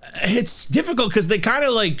 It's difficult because they kind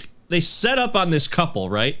of like they set up on this couple,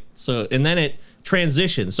 right? So and then it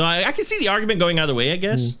transitions. So I can see the argument going either way, I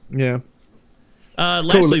guess. Yeah.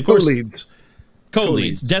 Lastly, of course,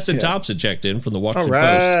 co-leads. Destin Thompson checked in from the Washington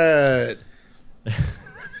Post.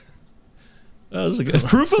 That was a good.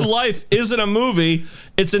 Proof of Life isn't a movie.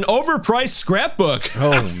 It's an overpriced scrapbook.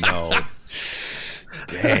 Oh, no.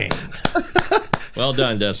 Dang. Well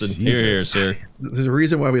done, Destin. Here, sir. There's a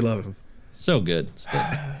reason why we love him. So good.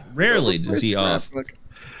 Rarely does he off.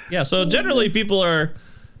 Yeah, so generally people are,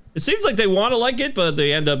 it seems like they want to like it, but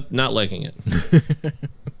they end up not liking it.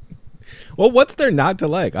 Well, what's there not to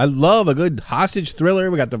like? I love a good hostage thriller.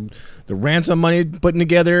 We got the ransom money putting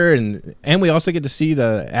together, and we also get to see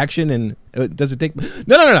the action. And does it take?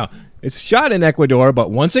 No. It's shot in Ecuador, but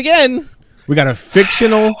once again, we got a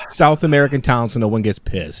fictional South American town, so no one gets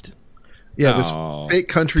pissed. Yeah, this fake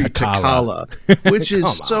country Takala, which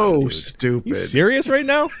is so stupid. You serious right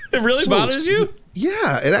now? It really bothers you?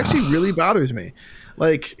 Yeah, it actually really bothers me.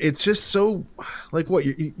 Like, it's just so, like, what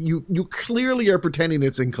you clearly are pretending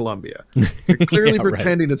it's in Colombia. You're clearly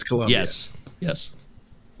pretending it's Colombia. Yes.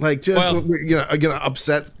 Like, just gonna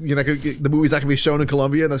upset. The movie's not gonna be shown in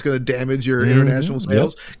Colombia, and that's gonna damage your international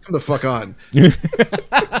sales. Yep. Come the fuck on.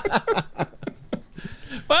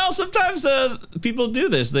 Well, sometimes people do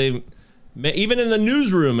this. They even in the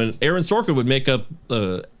newsroom, and Aaron Sorkin would make up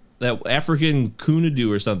that African Kunadu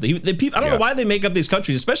or something. I don't know why they make up these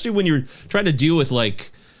countries, especially when you're trying to deal with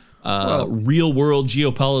like real world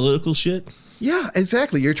geopolitical shit. Yeah,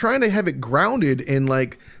 exactly. You're trying to have it grounded in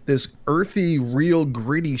like this earthy, real,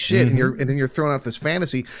 gritty shit, and then you're throwing out this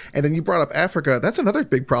fantasy. And then you brought up Africa. That's another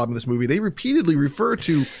big problem in this movie. They repeatedly refer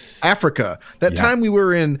to Africa. That time we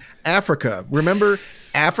were in Africa. Remember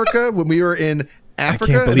Africa when we were in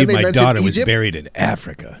Africa? I can't believe my daughter was buried in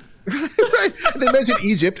Africa. Right. They mentioned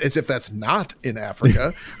Egypt as if that's not in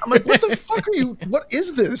Africa. I'm like, what the fuck are you? What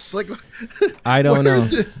is this? Like, I don't know.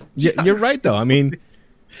 You're right, though. I mean,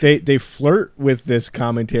 they flirt with this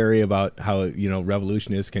commentary about how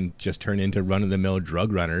revolutionists can just turn into run-of-the-mill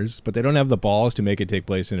drug runners, but they don't have the balls to make it take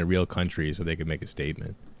place in a real country so they can make a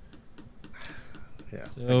statement. Yeah.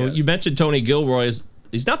 So you mentioned Tony Gilroy.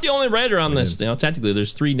 He's not the only writer on this. Technically,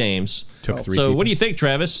 there's 3 names. So people. What do you think,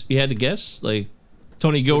 Travis? You had to guess, like.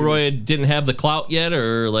 Tony Gilroy didn't have the clout yet,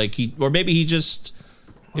 or maybe he just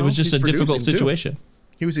it was just a difficult situation.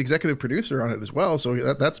 He was the executive producer on it as well, so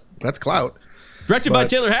that's clout. Directed by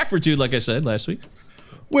Taylor Hackford too, like I said last week.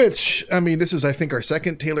 Which, I mean, this is I think our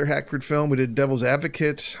second Taylor Hackford film. We did Devil's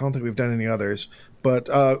Advocate. I don't think we've done any others, but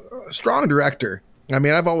strong director. I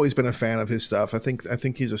mean, I've always been a fan of his stuff. I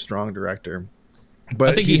think he's a strong director. But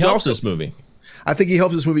I think he helps this movie. I think he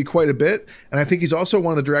helps this movie quite a bit, and I think he's also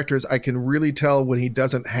one of the directors I can really tell when he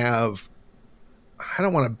doesn't have. I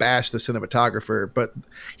don't want to bash the cinematographer, but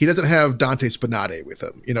he doesn't have Dante Spinati with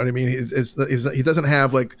him. You know what I mean? He doesn't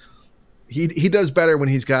have like. He does better when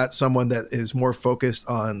he's got someone that is more focused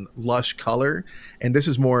on lush color, and this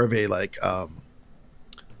is more of a like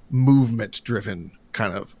movement driven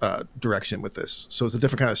kind of direction with this. So it's a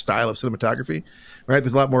different kind of style of cinematography, right?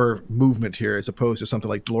 There's a lot more movement here as opposed to something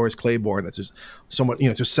like Dolores Claiborne that's just somewhat,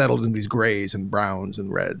 just settled in these grays and browns and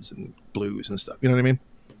reds and blues and stuff. You know what I mean?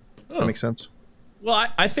 Does that make sense? Well,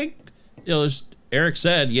 I think, as Eric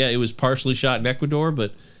said, it was partially shot in Ecuador,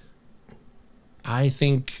 but I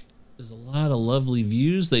think there's a lot of lovely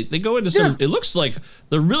views. They go into some. It looks like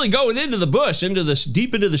they're really going into the bush,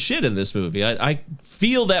 deep into the shit in this movie. I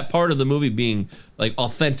feel that part of the movie being like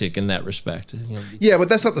authentic in that respect. Yeah, but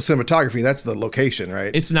that's not the cinematography. That's the location,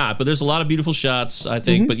 right? It's not. But there's a lot of beautiful shots, I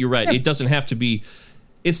think. But you're right. Yeah. It doesn't have to be.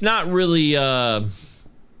 It's not really.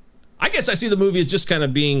 I guess I see the movie as just kind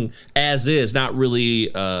of being as is, not really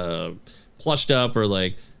plushed up or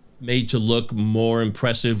like made to look more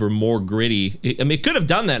impressive or more gritty. It could have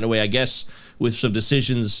done that in a way, I guess, with some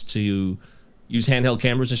decisions to use handheld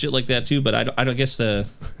cameras and shit like that too. But I don't guess I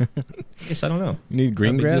don't know. You need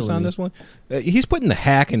Greengrass on this one. He's putting the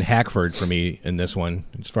hack in Hackford for me in this one,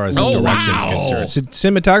 as far as the direction is concerned.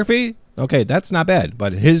 Cinematography, okay, that's not bad,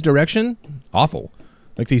 but his direction, awful.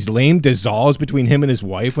 Like these lame dissolves between him and his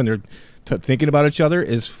wife when they're thinking about each other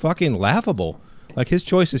is fucking laughable. Like his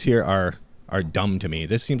choices here are dumb to me.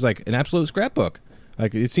 This seems like an absolute scrapbook.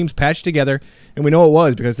 Like it seems patched together, and we know it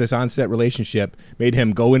was because this on-set relationship made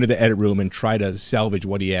him go into the edit room and try to salvage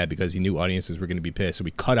what he had because he knew audiences were going to be pissed. So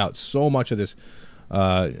we cut out so much of this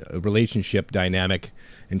relationship dynamic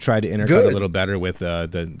and tried to intercut a little better with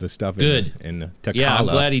the stuff in Takala. Yeah, I'm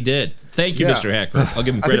glad he did. Thank you, Mr. Hackford. I'll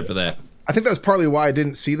give him credit for that. I think that's partly why I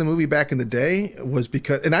didn't see the movie back in the day was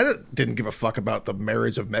because, and I didn't give a fuck about the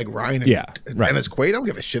marriage of Meg Ryan and Dennis Quaid. I don't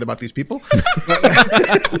give a shit about these people.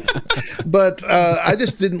 But I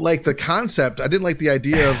just didn't like the concept. I didn't like the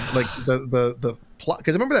idea of like the plot,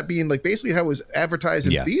 because I remember that being like basically how it was advertised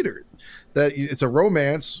in theater, that it's a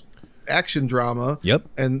romance action drama. Yep.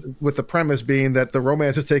 And with the premise being that the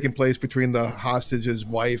romance is taking place between the hostage's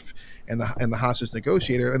wife and the hostage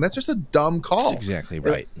negotiator, and that's just a dumb call. That's exactly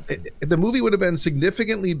right. The movie would have been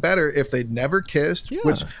significantly better if they'd never kissed.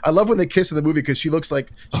 Which I love when they kiss in the movie because she looks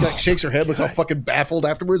like she shakes her head, looks all fucking baffled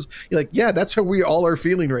afterwards. You're like, yeah, that's how we all are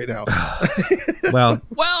feeling right now. well,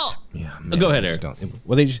 go ahead, Eric.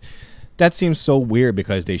 That seems so weird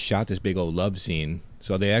because they shot this big old love scene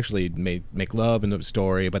So they actually make love in the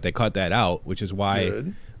story, but they cut that out, which is why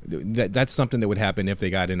that's something that would happen if they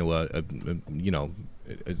got into a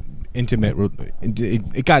intimate.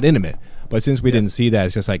 It got intimate, but since we didn't see that,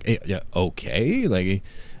 it's just like okay, like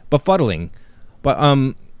befuddling. But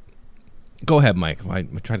go ahead, Mike.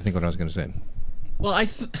 I'm trying to think what I was going to say. Well, I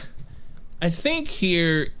think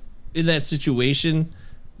here in that situation,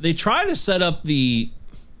 they try to set up the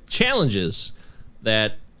challenges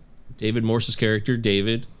that David Morse's character,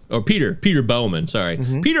 Peter Bowman, sorry.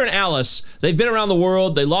 Peter and Alice, they've been around the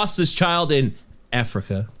world. They lost this child in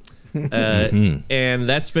Africa. And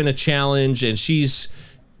that's been a challenge, and she's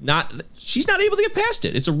not able to get past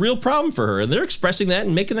it. It's a real problem for her, and they're expressing that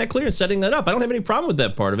and making that clear and setting that up. I don't have any problem with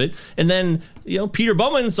that part of it. And then, Peter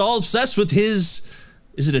Bowman's all obsessed with his...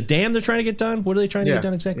 Is it a dam they're trying to get done? What are they trying to get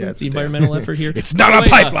done exactly? The environmental effort here? It's not a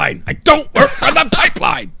pipeline. I don't work on the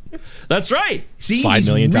pipeline. That's right. See, 5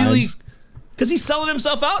 million times. Because he's selling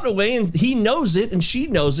himself out in a way, and he knows it, and she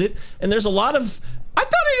knows it. And there's a lot of... I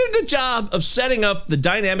thought he did a good job of setting up the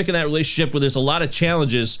dynamic in that relationship where there's a lot of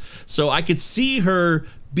challenges. So I could see her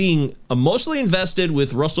being emotionally invested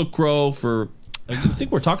with Russell Crowe for... I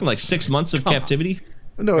think we're talking like 6 months of captivity.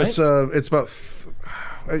 No, right? It's about...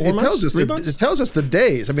 It tells us the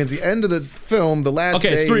days. I mean, at the end of the film, the last day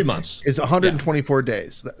it's 3 months. Is 124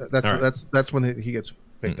 days. That's when he gets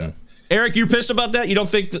picked up. Eric, you're pissed about that? You don't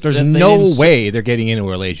think that there's no way they're getting into a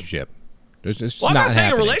relationship? I'm not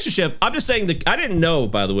saying a relationship. I'm just saying I didn't know,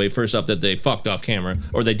 by the way, first off, that they fucked off camera,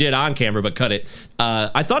 or they did on camera but cut it.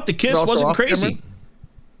 I thought the kiss wasn't crazy.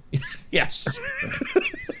 Yes.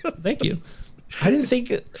 Thank you. I didn't think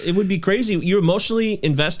it would be crazy. You're emotionally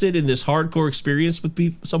invested in this hardcore experience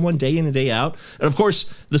with someone day in and day out. And of course,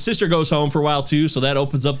 the sister goes home for a while too, so that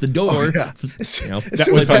opens up the door. That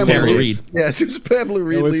was Pamela Reed. Yeah, as soon as Pamela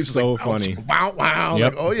Reed leaves, so funny. Wow.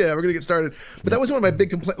 Yep. Like, we're going to get started. But that was one of my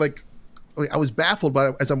big complaints. Like, I was baffled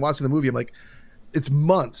by as I'm watching the movie. I'm like, it's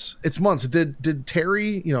months. Did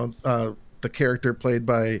Terry, the character played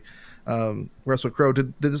by Russell Crowe,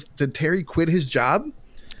 did Terry quit his job?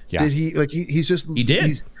 Yeah. Did he he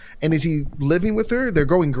did. And is he living with her? They're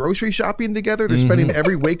going grocery shopping together. They're spending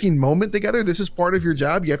every waking moment together. This is part of your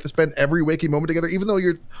job. You have to spend every waking moment together, even though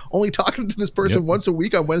you're only talking to this person once a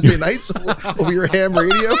week on Wednesday nights over your ham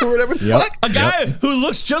radio or whatever. Fuck. A guy who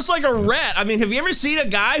looks just like a rat. I mean, have you ever seen a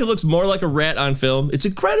guy who looks more like a rat on film? It's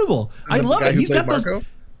incredible. I love it. He's got Marco? those.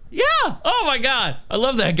 Yeah. Oh my God. I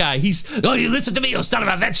love that guy. You listen to me, you son of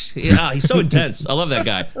a bitch. Yeah. He's so intense. I love that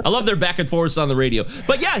guy. I love their back and forths on the radio.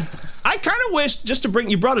 But yeah, I kind of wish, just to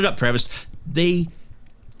you brought it up, Travis, they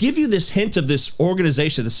give you this hint of this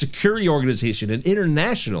organization, the security organization, an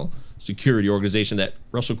international security organization that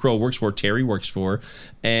Russell Crowe works for, Terry works for.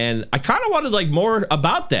 And I kind of wanted more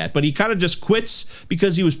about that, but he kind of just quits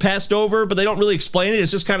because he was passed over, but they don't really explain it.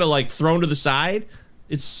 It's just kind of thrown to the side.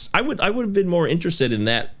 I would have been more interested in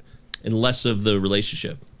that and less of the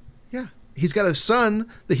relationship. Yeah. He's got a son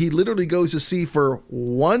that he literally goes to see for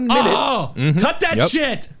 1 minute. Oh, cut that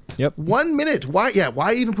shit. Yep. 1 minute. Why? Yeah.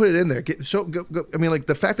 Why even put it in there? I mean,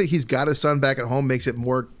 the fact that he's got his son back at home makes it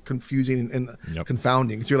more confusing and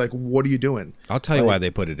confounding. Because you're like, what are you doing? I'll tell you why they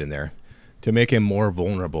put it in there. To make him more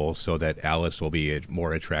vulnerable so that Alice will be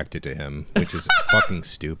more attracted to him, which is fucking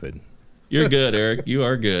stupid. You're good, Eric. You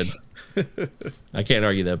are good. I can't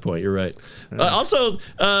argue that point. You're right. Also,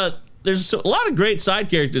 there's a lot of great side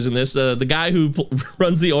characters in this. The guy who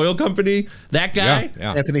runs the oil company, that guy.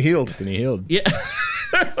 Yeah. Anthony Heald. Yeah.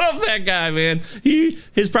 I love that guy, man. He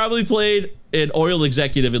has probably played an oil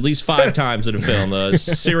executive at least 5 times in a film.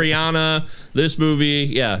 Syriana, this movie.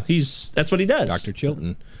 Yeah, that's what he does. Dr.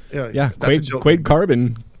 Chilton. Yeah. Quaid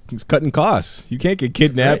Carbon is cutting costs. You can't get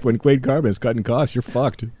kidnapped when Quaid Carbon is cutting costs. You're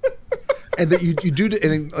fucked. And that you do,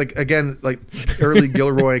 and again, early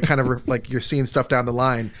Gilroy, kind of you're seeing stuff down the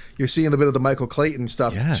line. You're seeing a bit of the Michael Clayton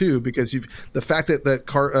stuff too, because the fact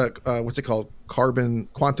that what's it called,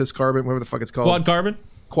 Qantas Carbon, whatever the fuck it's called,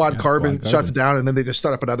 Quad Carbon shuts it down, and then they just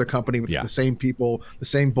start up another company with the same people, the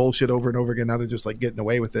same bullshit over and over again. Now they're just getting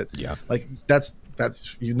away with it. Yeah, that's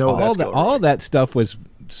all that stuff was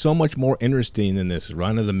so much more interesting than this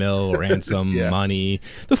run-of-the-mill ransom money.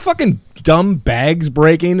 The fucking dumb bags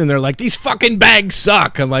breaking, and they're like, these fucking bags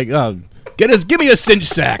suck. I'm like, oh, give me a cinch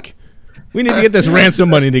sack. We need to get this ransom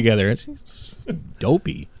money together. It's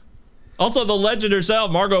dopey. Also, the legend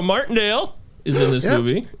herself, Margot Martindale, is in this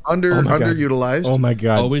movie. Underutilized. Oh my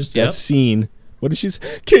God. Always, that scene. What did she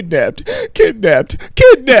say? Kidnapped. And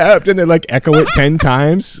they echo it 10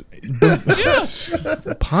 times. Yes.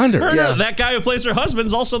 Ponder. That guy who plays her husband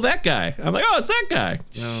is also that guy. I'm like, oh, it's that guy.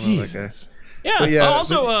 Jesus. Yeah.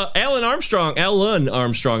 Also, Alan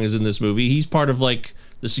Armstrong is in this movie. He's part of like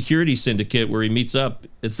the security syndicate where he meets up.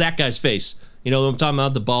 It's that guy's face. You know what I'm talking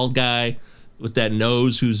about? The bald guy with that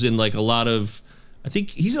nose who's in like a lot of, I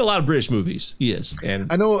think he's in a lot of British movies. He is.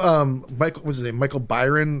 And I know Michael, what's his name? Michael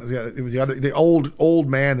Byron. It was the old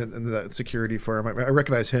man in the security firm. I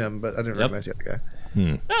recognize him, but I didn't recognize the other guy.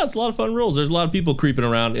 Yeah, it's a lot of fun roles. There's a lot of people creeping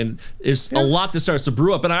around, and it's a lot that starts to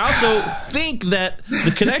brew up. And I also think that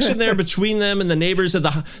the connection there between them and the neighbors, and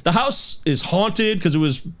the house is haunted because it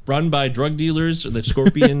was run by drug dealers. The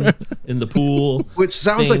scorpion in the pool, which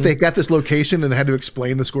sounds like they got this location and had to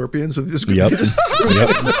explain the scorpion. So this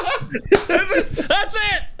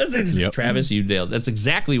That's it. Travis, you nailed. That's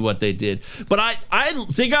exactly what they did. But I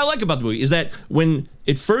think I like about the movie is that when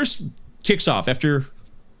it first kicks off after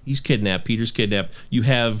he's kidnapped, Peter's kidnapped, you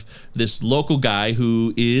have this local guy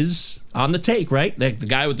who is on the take, right? The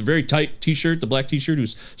guy with the very tight t-shirt, the black t-shirt,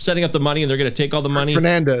 who's setting up the money, and they're going to take all the money.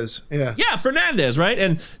 Fernandez, yeah, Fernandez, right?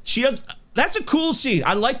 And she has. That's a cool scene.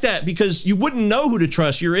 I like that because you wouldn't know who to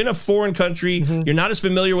trust. You're in a foreign country. Mm-hmm. You're not as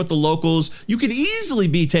familiar with the locals. You could easily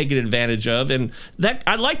be taken advantage of. And that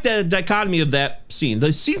I like that dichotomy of that scene.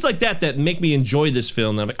 The scenes like that make me enjoy this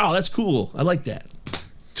film. And I'm like, oh, that's cool. I like that.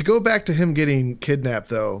 To go back to him getting kidnapped,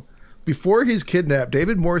 though, before he's kidnapped,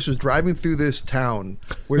 David Morse was driving through this town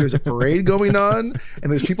where there's a parade going on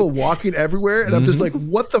and there's people walking everywhere. And I'm just like,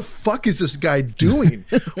 what the fuck is this guy doing?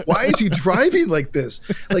 Why is he driving like this?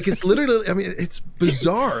 Like, it's literally, I mean, it's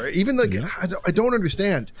bizarre. Even like, I don't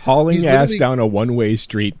understand. Hauling ass down a one-way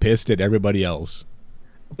street, pissed at everybody else.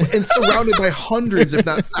 And surrounded by hundreds, if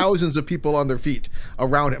not thousands, of people on their feet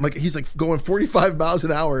around him. Like he's like going 45 miles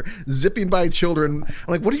an hour, zipping by children.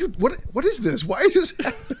 I'm like, what is this? Why is this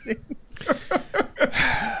happening?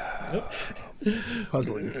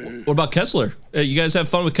 Puzzling. What about Kessler? You guys have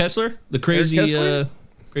fun with Kessler? The crazy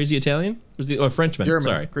Italian? Or Frenchman? German.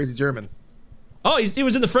 Sorry. Crazy German. Oh, he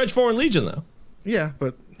was in the French Foreign Legion, though. Yeah,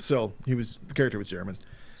 but still, the character was German.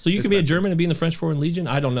 So you can be a German and be in the French Foreign Legion?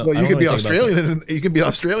 I don't know. Well, you can be Australian and you can be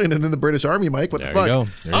Australian and in the British Army, Mike. What the fuck? There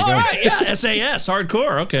you go. Right, yeah, SAS,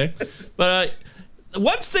 hardcore. Okay, but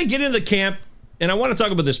once they get into the camp, and I want to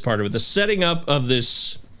talk about this part of it, the setting up of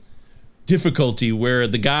this difficulty where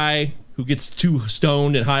the guy who gets too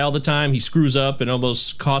stoned and high all the time, he screws up and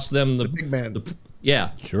almost costs them the big man.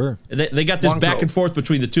 Yeah, sure. They got this back and forth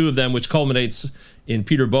between the two of them, which culminates in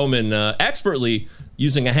Peter Bowman expertly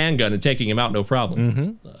using a handgun and taking him out no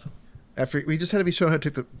problem. After we just had to be shown how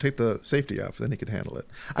to take the safety off, then he could handle it.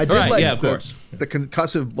 I did like the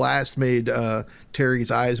concussive blast made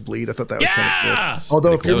Terry's eyes bleed. I thought that was kind of cool.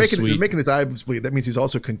 Although if you're making his eyes bleed, that means he's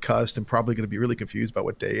also concussed and probably going to be really confused about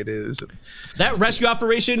what day it is. That rescue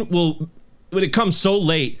operation will, when it comes so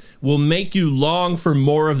late, will make you long for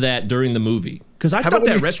more of that during the movie. Because I thought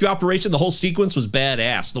that rescue operation, the whole sequence was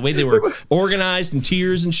badass. The way they were organized in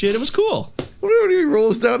tiers and shit, it was cool. When he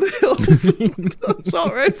rolls down the hill with the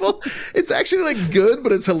assault rifle, it's actually like good,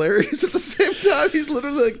 but it's hilarious at the same time. He's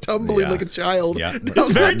literally like tumbling like a child. Yeah. It's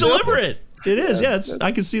very deliberate. It is,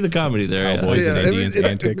 I can see the comedy there. Cowboys and Indians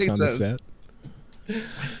antics on the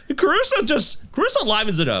set. Caruso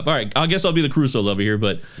livens it up. All right, I guess I'll be the Caruso lover here,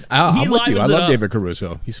 but I'm with you. I love David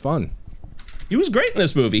Caruso. He's fun. He was great in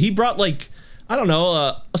this movie. He brought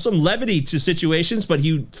some levity to situations, but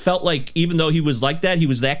he felt like even though he was like that, he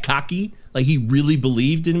was that cocky. Like he really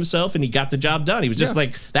believed in himself and he got the job done. He was just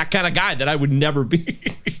like that kind of guy that I would never be.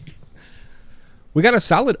 We got a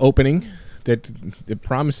solid opening that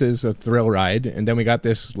promises a thrill ride, and then we got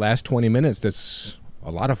this last 20 minutes that's a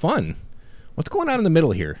lot of fun. What's going on in the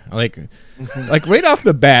middle here? Like right off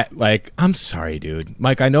the bat, like, I'm sorry, dude.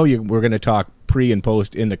 Mike, I know we're going to talk pre and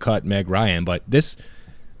post in the cut Meg Ryan, but this...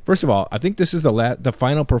 First of all, I think this is the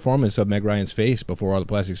final performance of Meg Ryan's face before all the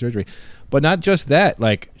plastic surgery. But not just that.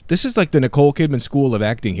 Like, this is like the Nicole Kidman school of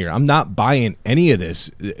acting here. I'm not buying any of this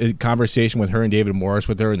conversation with her and David Morse,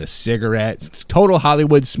 with her and the cigarette. It's total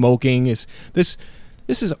Hollywood smoking. This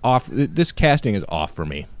is off. This casting is off for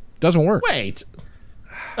me. Doesn't work. Wait.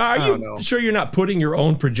 Are you sure you're not putting your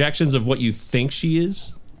own projections of what you think she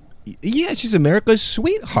is? Yeah, she's America's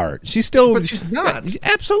sweetheart. She's still... But she's not.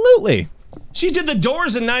 Absolutely. She did The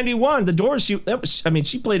Doors in '91. The Doors. She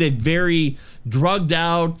played a very drugged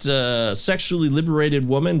out, sexually liberated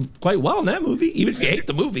woman quite well in that movie. Even if you hate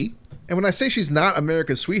the movie. And when I say she's not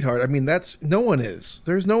America's sweetheart, I mean no one is.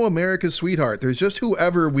 There's no America's sweetheart. There's just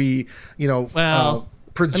whoever we,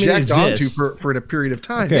 project onto for a period of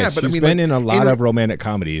time. Okay, yeah, but she's been in a lot of romantic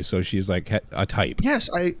comedies, so she's like a type. Yes,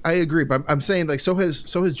 I agree, but I'm saying like so has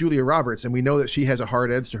Julia Roberts, and we know that she has a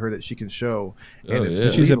hard edge to her that she can show. And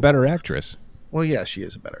she's a better actress. Well, yeah, she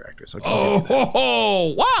is a better actress. Okay.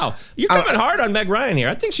 Oh, wow. You're coming hard on Meg Ryan here.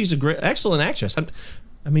 I think she's excellent actress.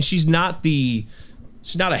 I mean, she's not a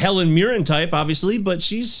Helen Mirren type, obviously, but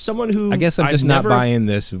she's someone who I guess I'm just not buying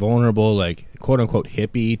this vulnerable, like, quote-unquote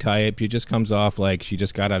hippie type. She just comes off like she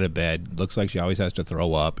just got out of bed, looks like she always has to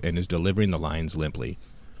throw up, and is delivering the lines limply.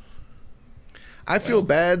 I feel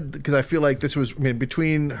bad because I feel like this was, I mean,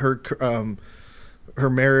 between her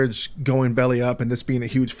marriage going belly up and this being a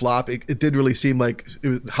huge flop, it did really seem like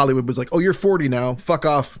Hollywood was like, oh, you're 40 now, fuck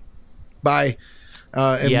off, bye.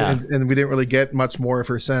 And we didn't really get much more of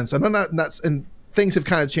her since. I'm not and things have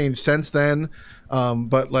kind of changed since then.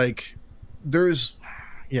 But like,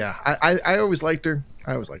 I always liked her.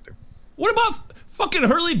 What about fucking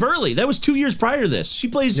Hurley Burley? That was 2 years prior to this. She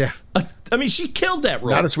plays, I mean, she killed that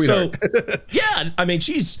role. Not a sweetheart. So, yeah, I mean,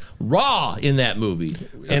 she's raw in that movie.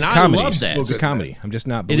 And I love that. It's a comedy. I'm just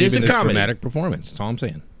not believing this dramatic performance. That's all I'm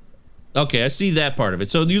saying. Okay, I see that part of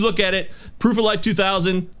it. So you look at it, Proof of Life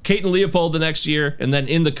 2000, Kate and Leopold the next year, and then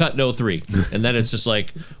In the Cut in 03. And then it's just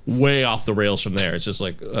like way off the rails from there. It's just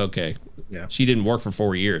like, okay, she didn't work for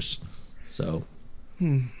 4 years. So,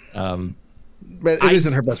 but it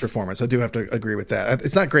isn't her best performance. I do have to agree with that.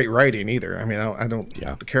 It's not great writing either. I mean, I don't,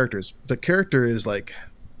 the character is like,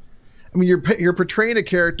 I mean, you're portraying a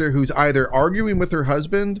character who's either arguing with her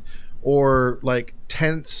husband or like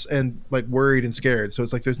tense and like worried and scared. So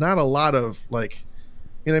it's like there's not a lot of like,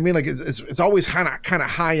 you know what I mean? Like it's always kind of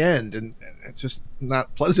high end, and it's just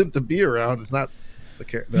not pleasant to be around. It's not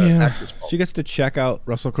the actor's fault. She gets to check out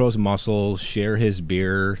Russell Crowe's muscles, share his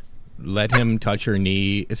beer, let him touch her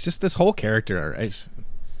knee. It's just this whole character. I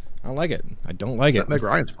don't like it. I don't like it. It's not Meg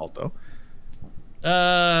Ryan's fault though.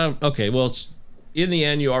 Okay, well, in the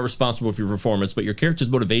end, you are responsible for your performance, but your character's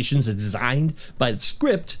motivations as designed by the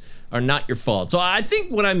script are not your fault. So I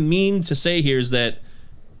think what I mean to say here is that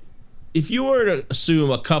if you were to assume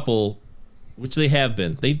a couple, which they've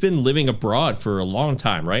been living abroad for a long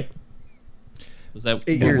time, right? Was that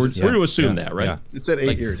 8 years? We're to assume that, right? Yeah. It said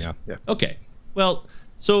 8 years. Yeah. Okay. Well,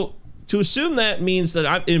 so to assume that means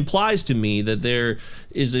that it implies to me that there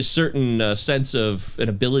is a certain sense of an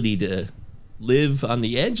ability to live on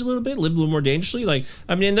the edge a little bit, live a little more dangerously. Like,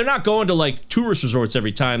 I mean, they're not going to like tourist resorts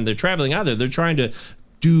every time they're traveling either. They're trying to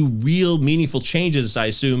do real meaningful changes, I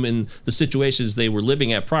assume, in the situations they were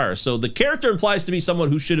living at prior. So the character implies to be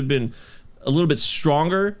someone who should have been a little bit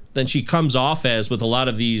stronger than she comes off as with a lot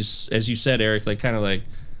of these, as you said, Eric, like kind of like,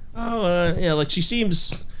 like she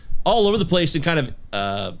seems all over the place and kind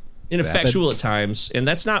of ineffectual at times. And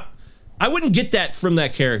that's not, I wouldn't get that from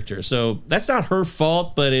that character. So that's not her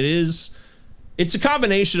fault, but it's a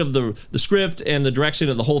combination of the script and the direction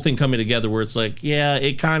of the whole thing coming together where it's like, yeah,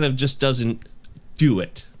 it kind of just doesn't do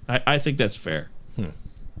it. I think that's fair.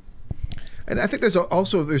 And I think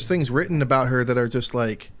there's things written about her that are just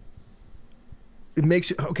like, it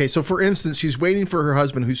makes okay. So for instance, she's waiting for her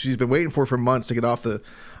husband, who she's been waiting for months, to get off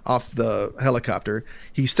the helicopter.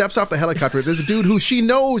 He steps off the helicopter. There's a dude who she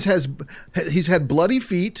knows he's had bloody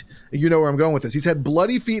feet. You know where I'm going with this. He's had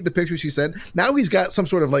bloody feet. The picture she sent. Now he's got some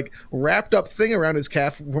sort of like wrapped up thing around his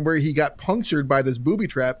calf from where he got punctured by this booby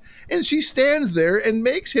trap. And she stands there and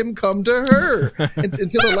makes him come to her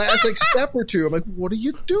until the last like step or two. I'm like, what are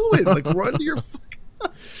you doing? Like, run to your fucking.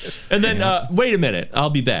 And then wait a minute, I'll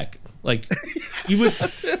be back. Like, you would.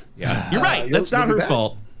 Yeah, you're right. That's not her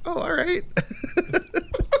fault. Oh, all right.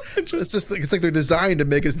 It's like they're designed to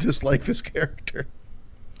make us dislike this character.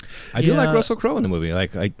 I do like Russell Crowe in the movie.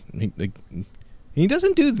 Like he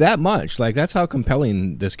doesn't do that much. Like, that's how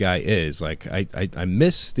compelling this guy is. Like, I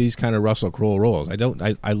miss these kind of Russell Crowe roles.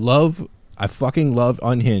 I fucking love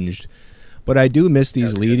Unhinged, but I do miss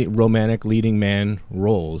these romantic leading man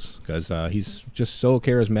roles because he's just so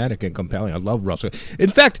charismatic and compelling. I love Russell. In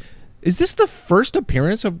fact, is this the first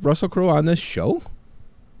appearance of Russell Crowe on this show?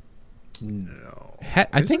 No.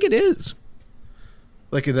 I think it is.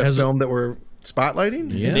 Like in that film that we're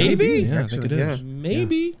spotlighting? Yeah, maybe. Yeah, I think it is. Yeah.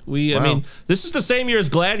 Maybe. I mean, this is the same year as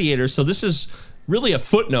Gladiator, so this is really a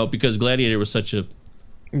footnote because Gladiator was such a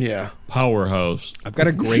powerhouse. I've got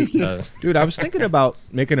a great dude. I was thinking about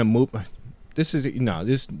making a movie. This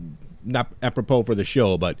is not apropos for the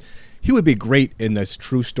show, but he would be great in this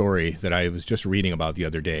true story that I was just reading about the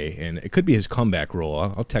other day, and it could be his comeback role.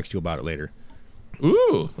 I'll text you about it later.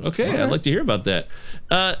 Ooh, okay. Right. I'd like to hear about that.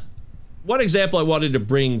 One example I wanted to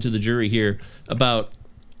bring to the jury here about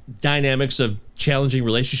dynamics of challenging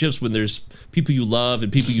relationships when there's people you love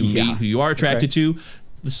and people you meet who you are attracted to.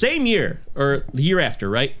 The same year, or the year after,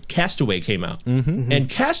 right? Castaway came out. Mm-hmm. And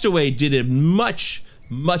Castaway did a much,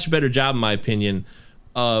 much better job, in my opinion,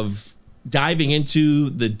 of diving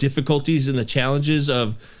into the difficulties and the challenges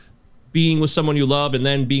of being with someone you love and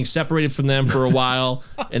then being separated from them for a while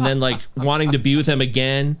and then like wanting to be with them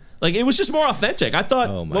again. Like it was just more authentic. I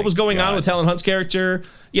thought what was going on with Helen Hunt's character.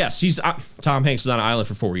 Yes, he's Tom Hanks is on an island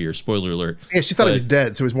for 4 years. Spoiler alert. Yeah, she thought he was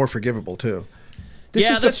dead, so it was more forgivable too. This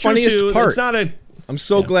is the funniest part. It's not a. I'm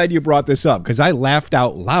so glad you brought this up because I laughed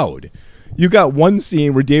out loud. You got one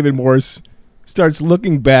scene where David Morse starts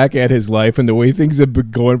looking back at his life and the way things have been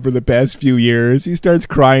going for the past few years. He starts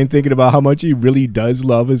crying, thinking about how much he really does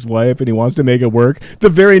love his wife and he wants to make it work. The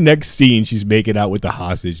very next scene, she's making out with the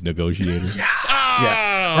hostage negotiator. Yeah.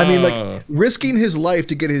 I mean, like, risking his life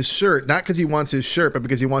to get his shirt, not because he wants his shirt, but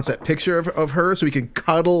because he wants that picture of her so he can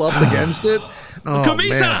cuddle up against it. Oh,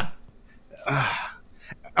 Camisa!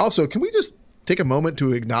 Also, can we just take a moment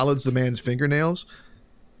to acknowledge the man's fingernails?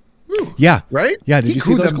 Whew. Yeah. Right? Yeah, did he you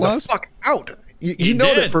see grew those them claws? the fuck out. You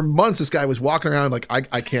know that for months this guy was walking around like,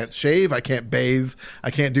 I can't shave, I can't bathe, I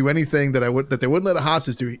can't do anything that they wouldn't let a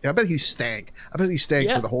hostage do. I bet he stank. I bet he stank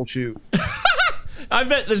for the whole shoot. I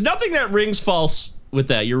bet there's nothing that rings false with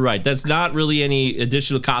that. You're right. That's not really any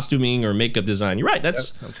additional costuming or makeup design. You're right.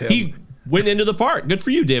 He went into the part. Good for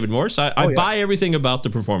you, David Morse. I buy everything about the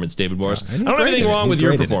performance, David Morse. I don't have anything wrong with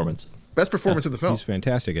your performance. Best performance in the film. He's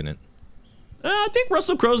fantastic in it. I think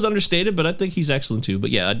Russell Crowe's understated, but I think he's excellent too. But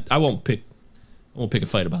yeah, I won't pick a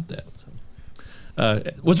fight about that. So.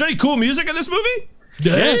 Was there any cool music in this movie?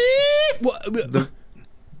 Yes. Well, the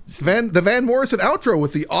Van Morrison outro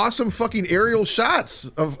with the awesome fucking aerial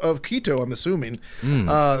shots of Quito, I'm assuming.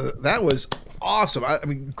 That was awesome. I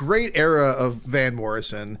mean, great era of Van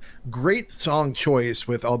Morrison. Great song choice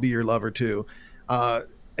with I'll Be Your Lover Too.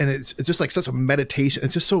 And it's just like such a meditation.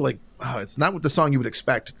 It's just so like, it's not what the song you would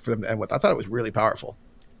expect for them to end with. I thought it was really powerful.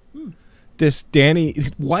 Why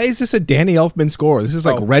is this a Danny Elfman score? This is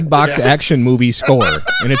like Redbox action movie score.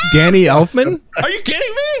 And it's Danny Elfman? Are you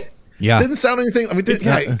kidding me? Yeah. Didn't sound anything. I mean,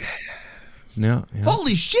 no. Yeah.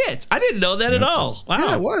 Holy shit. I didn't know that at all. Wow.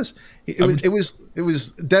 Yeah, it was. It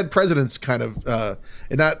was Dead Presidents kind of,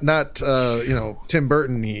 and not Tim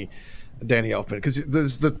Burton Danny Elfman, because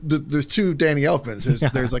there's two Danny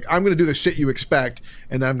Elfmans. There's like, I'm going to do the shit you expect,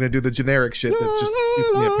 and I'm going to do the generic shit that just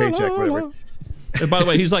gets me a paycheck, whatever. And by the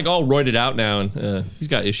way, he's like all roided out now, and he's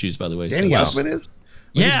got issues. By the way, Danny Elfman is.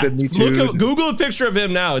 Yeah, Google a picture of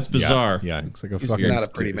him now. It's bizarre. Yeah, looks like he's not a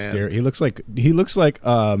pretty man. He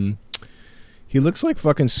looks like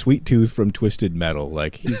fucking Sweet Tooth from Twisted Metal.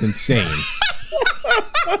 Like, he's insane.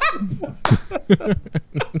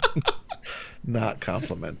 Not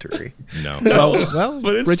complimentary. No. Well,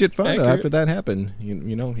 but Bridget Fonda. After that happened,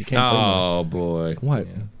 you know, he can't. Oh boy. What?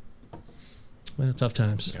 Yeah. Well, tough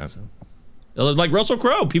times. Yeah. So. Like Russell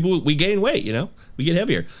Crowe, we gain weight. You know, we get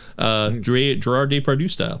heavier. Gerard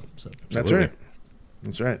Depardieu style. So. That's right.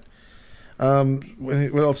 That's right.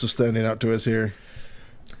 What else is standing out to us here?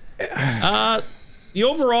 The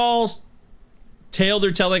overall tale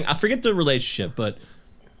they're telling. I forget the relationship, but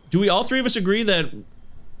do we all three of us agree that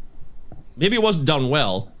maybe it wasn't done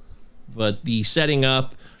well, but the setting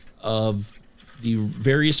up of the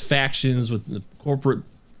various factions with the corporate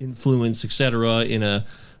influence, etc., in a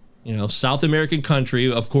South American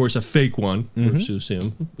country, of course, a fake one, to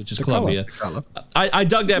assume, which is Colombia. I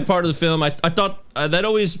dug that part of the film. I thought that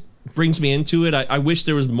always brings me into it. I wish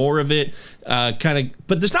there was more of it,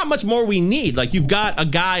 but there's not much more we need. Like, you've got a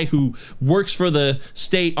guy who works for the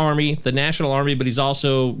state army, the national army, but he's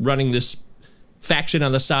also running this faction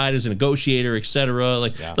on the side as a negotiator, etc.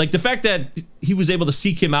 Like the fact that he was able to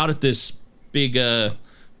seek him out at this big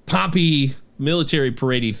pompy military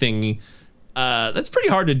parade thingy. That's pretty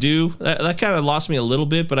hard to do. That kind of lost me a little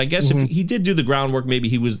bit, but I guess if he did do the groundwork, maybe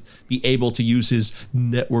he was be able to use his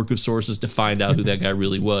network of sources to find out who that guy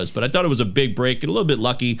really was. But I thought it was a big break and a little bit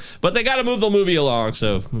lucky, but they got to move the movie along,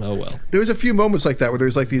 so oh well. There was a few moments like that where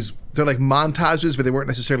there's like they're like montages, but they weren't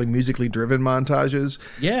necessarily musically driven montages.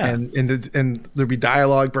 Yeah. And there'd be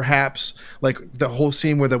dialogue, perhaps, like the whole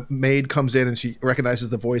scene where the maid comes in and she recognizes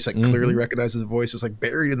the voice, like clearly recognizes the voice. It's like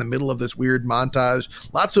buried in the middle of this weird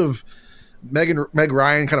montage. Lots of Meg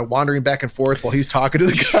Ryan kind of wandering back and forth while he's talking to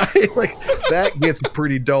the guy. Like, that gets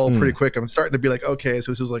pretty dull pretty quick. I'm starting to be like, okay,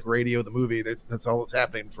 so this is like Radio the movie. That's all that's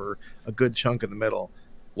happening for a good chunk in the middle.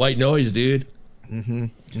 White noise, dude.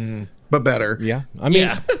 But better. Yeah. I mean,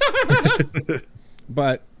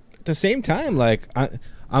 but at the same time, like,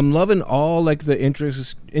 I'm loving all like the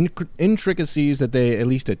intricacies that they at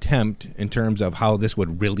least attempt in terms of how this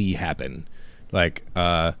would really happen. Like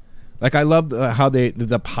I love how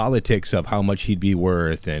the politics of how much he'd be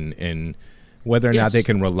worth and whether or not they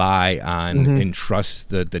can rely on and trust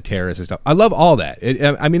the terrorists and stuff. I love all that.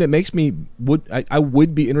 I mean, it makes me I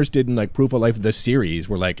would be interested in like Proof of Life, the series,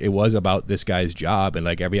 where like it was about this guy's job, and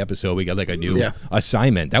like every episode we got like a new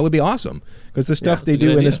assignment. That would be awesome because the stuff they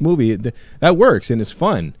do in this movie that works and it's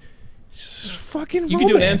fun. It's fucking. You could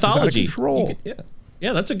do an anthology.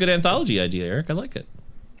 Yeah, that's a good anthology idea, Eric. I like it.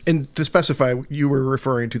 And to specify, you were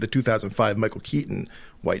referring to the 2005 Michael Keaton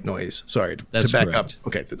White Noise. Sorry, to back correct. up.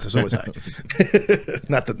 Okay, so was I.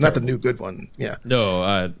 not the new good one. Yeah.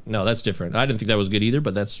 No, that's different. I didn't think that was good either,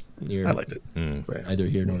 but that's I liked it. Neither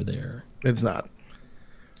here nor there. It's not.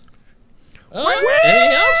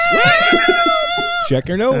 Anything else? Check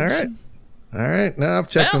your notes. All right. Now I've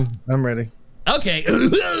checked them. I'm ready. Okay.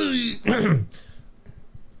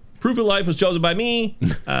 Proof of Life was chosen by me.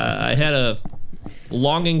 I had a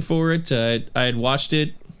longing for it. I had watched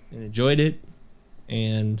it and enjoyed it,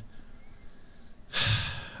 and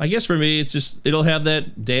I guess for me, it'll have that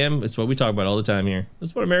it's what we talk about all the time here.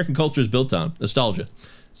 That's what American culture is built on, nostalgia.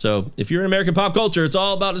 So if you're in American pop culture, it's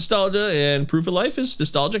all about nostalgia, and Proof of Life is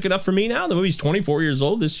nostalgic enough for me now. The movie's 24 years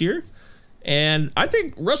old this year, and I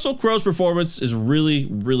think Russell Crowe's performance is really,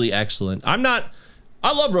 really excellent. I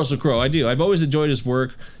love Russell Crowe. I do. I've always enjoyed his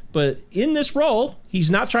work. But in this role,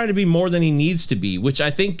 he's not trying to be more than he needs to be, which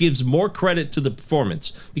I think gives more credit to the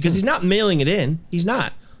performance because he's not mailing it in. He's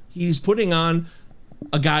not. He's putting on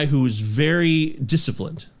a guy who's very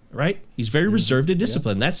disciplined, right? He's very reserved and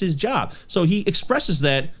disciplined. Yeah. That's his job. So he expresses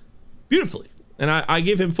that beautifully. And I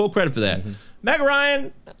give him full credit for that. Meg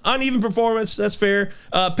Ryan, uneven performance. That's fair.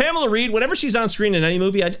 Pamela Reed, whenever she's on screen in any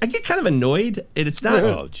movie, I get kind of annoyed. And it's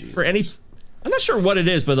not for any... I'm not sure what it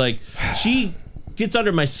is, but like she... gets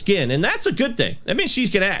under my skin, and that's a good thing. That means she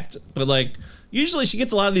can act, but like usually she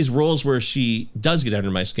gets a lot of these roles where she does get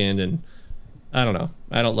under my skin, and I don't know,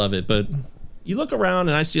 I don't love it. But you look around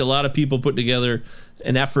and I see a lot of people put together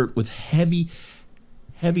an effort with heavy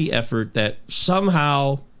effort that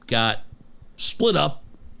somehow got split up,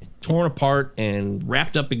 torn apart, and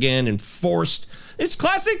wrapped up again and forced. It's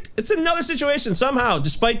classic. It's another situation somehow,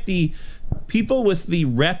 despite the people with the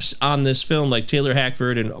reps on this film, like Taylor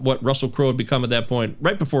Hackford and what Russell Crowe had become at that point,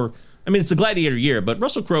 right before, I mean, it's a Gladiator year, but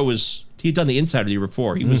Russell Crowe he'd done The Insider the year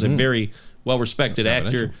before. He was a very well-respected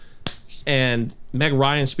actor, and Meg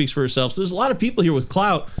Ryan speaks for herself. So there's a lot of people here with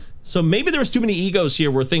clout. So maybe there was too many egos here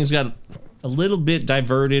where things got a little bit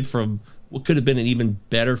diverted from what could have been an even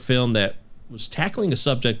better film that was tackling a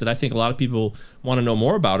subject that I think a lot of people want to know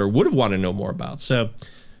more about or would have wanted to know more about. So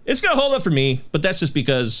it's going to hold up for me, but that's just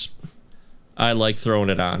because I like throwing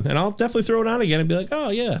it on, and I'll definitely throw it on again and be like, oh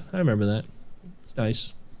yeah, I remember that. It's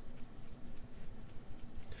nice.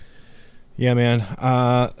 Yeah, man.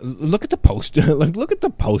 Look at the poster. Look at the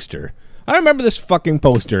poster. I remember this fucking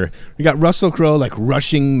poster. We got Russell Crowe like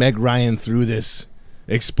rushing Meg Ryan through this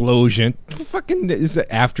explosion. Fucking is an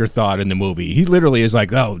afterthought in the movie. He literally is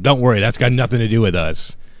like, oh, don't worry, that's got nothing to do with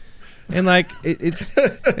us. And like it's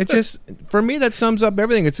just, for me, that sums up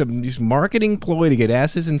everything. It's this marketing ploy to get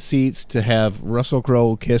asses in seats to have Russell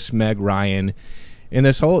Crowe kiss Meg Ryan, and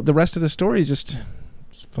the rest of the story is just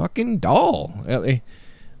fucking dull.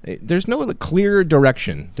 There's no clear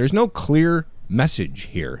direction. There's no clear message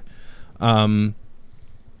here. We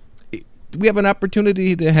have an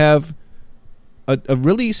opportunity to have a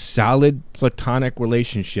really solid platonic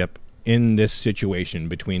relationship in this situation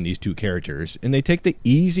between these two characters, and they take the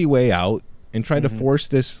easy way out and try to force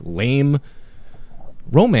this lame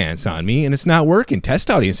romance on me, and it's not working. Test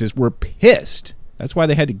audiences were pissed. That's why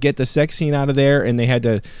they had to get the sex scene out of there, and they had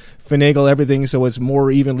to finagle everything so it's more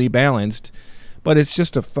evenly balanced. But it's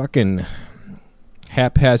just a fucking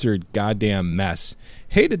haphazard goddamn mess.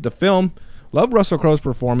 Hated the film. Love Russell Crowe's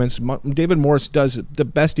performance. David Morse does the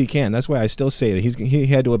best he can. That's why I still say that he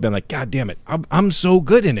had to have been like, God damn it, I'm so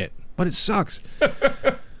good in it, but it sucks.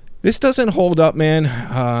 This doesn't hold up, man.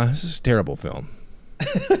 This is a terrible film.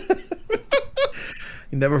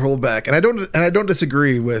 You never hold back, and I don't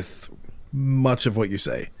disagree with much of what you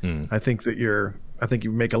say. I think that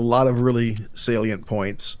you make a lot of really salient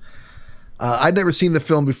points. I'd never seen the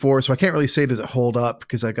film before, so I can't really say does it hold up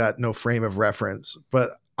because I got no frame of reference.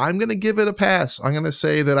 But I'm going to give it a pass. I'm going to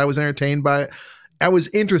say that I was entertained by it. I was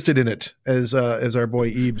interested in it, as our boy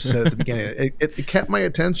Ebes said at the beginning. It kept my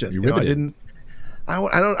attention. You know,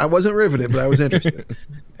 I wasn't riveted, but I was interested.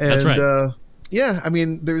 And, that's right. Yeah, I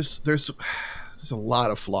mean, there's a lot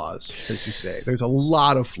of flaws, as you say. There's a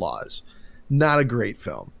lot of flaws. Not a great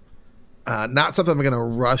film. Not something I'm going to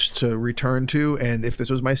rush to return to. And if this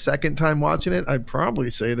was my second time watching it, I'd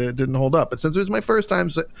probably say that it didn't hold up. But since it was my first time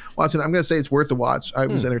watching it, I'm going to say it's worth the watch. I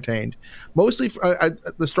was entertained. Mostly,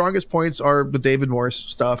 the strongest points are the David Morse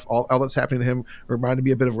stuff. All that's happening to him reminded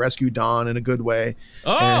me a bit of Rescue Dawn in a good way.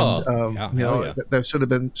 Oh, and, there should have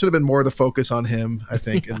been more of the focus on him, I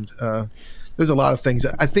think. And there's a lot of things.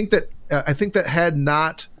 I think that had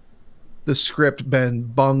not the script been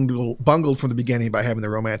bungled from the beginning by having the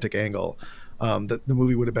romantic angle, that the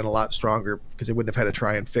movie would have been a lot stronger because they wouldn't have had to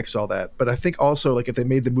try and fix all that. But I think also, like, if they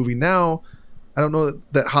made the movie now, I don't know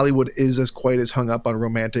that Hollywood is as quite as hung up on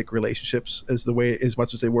romantic relationships as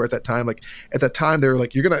much as they were at that time. Like at that time, they were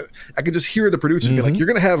like, I could just hear the producers be like, you're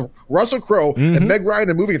going to have Russell Crowe and Meg Ryan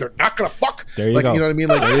in a movie. They're not going to fuck. There you go. You know what I mean?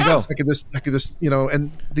 Like, there you go. I could just, and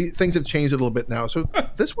the things have changed a little bit now. So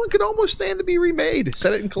this one could almost stand to be remade.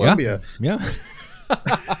 Set it in Colombia. Yeah.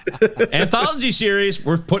 Anthology series.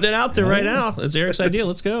 We're putting it out there right now. That's Eric's idea.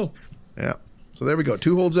 Let's go. Yeah. So there we go.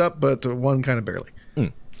 2 holds up, but 1 kind of barely.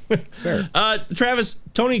 Fair. Travis,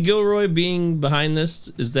 Tony Gilroy being behind this,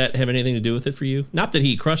 does that have anything to do with it for you? Not that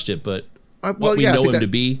he crushed it, but what we know him to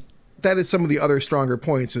be. That is some of the other stronger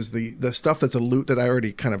points, is the stuff that's that I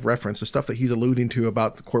already kind of referenced, the stuff that he's alluding to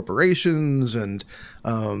about the corporations and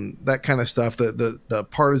that kind of stuff, the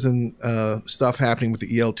partisan stuff happening with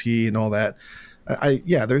the ELT and all that.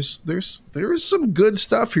 There's some good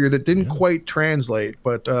stuff here that didn't quite translate,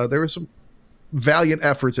 but there were some valiant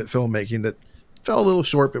efforts at filmmaking that fell a little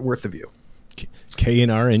short, but worth the view.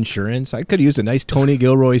 K&R Insurance. I could use a nice Tony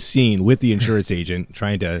Gilroy scene with the insurance agent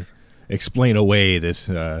trying to explain away this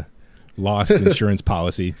lost insurance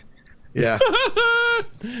policy. Yeah.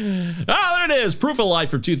 There it is. Proof of Life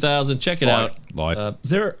from 2000. Check it out. Life.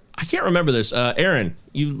 I can't remember this. Aaron,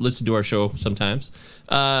 you listen to our show sometimes.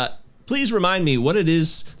 Please remind me what it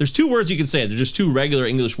is. There's 2 words you can say. They're just 2 regular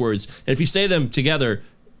English words. And if you say them together,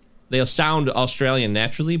 they'll sound Australian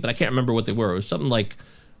naturally, but I can't remember what they were. It was something like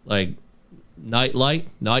life knife.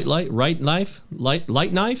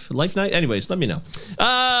 Anyways, let me know.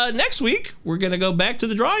 Next week, we're going to go back to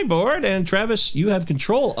the drawing board, and Travis, you have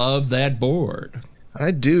control of that board.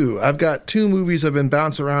 I do. I've got 2 movies I've been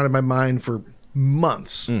bouncing around in my mind for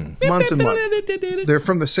months. Months and months. They're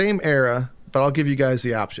from the same era, but I'll give you guys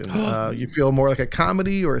the option. You feel more like a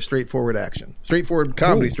comedy or a straightforward action? Straightforward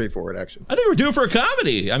comedy, straightforward action. I think we're due for a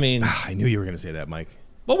comedy. I mean, I knew you were going to say that, Mike.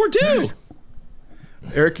 Well, we're due.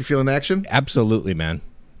 Eric, you feeling action? Absolutely, man.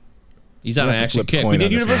 He's on an action kick. We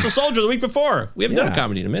did Universal Soldier the week before. We haven't done a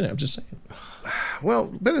comedy in a minute. I'm just saying. Well,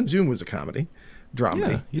 Ben and Zoom was a comedy.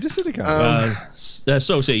 Dramedy. Yeah, you just did a comedy.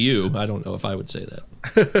 So say you. I don't know if I would say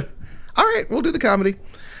that. All right, we'll do the comedy.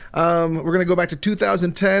 We're going to go back to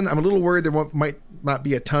 2010. I'm a little worried there might not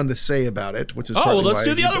be a ton to say about it, which is let's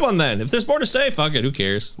do the other one then. If there's more to say, fuck it. Who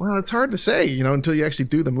cares? Well, it's hard to say, until you actually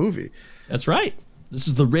do the movie. That's right. This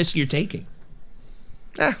is the risk you're taking.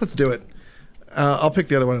 Let's do it. I'll pick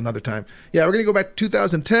the other one another time. Yeah, we're going to go back to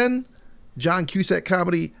 2010. John Cusack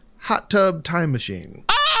comedy, Hot Tub Time Machine.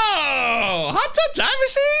 Oh, Hot Tub Time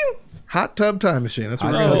Machine? Hot Tub Time Machine. That's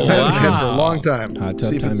what we're going to time machine for a long time. Hot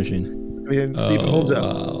Tub Time Machine. See if it holds up.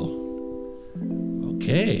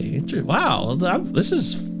 Okay. Wow.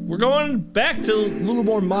 We're going back to a little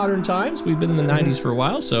more modern times. We've been in the 90s for a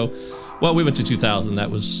while, so... Well, we went to 2000.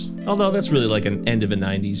 Although that's really like an end of a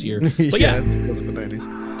 90s year. But yeah, it's close to the 90s.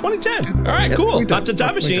 2010. All right, cool. Hot Tub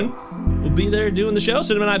Time Machine. We'll be there doing the show.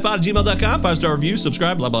 CinemaNightPod@gmail.com. 5-star review.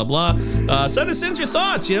 Subscribe. Blah blah blah. Send us in your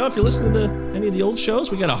thoughts. If you're listening to any of the old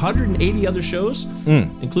shows, we got 180 other shows,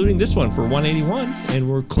 including this one for 181, and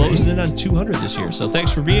we're closing in on 200 this year. So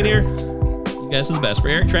thanks for being here. You guys are the best. For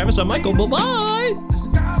Eric, Travis, I'm Michael. Bye bye.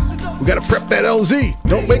 We got to prep that LZ.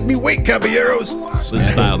 Don't make me wait, caballeros.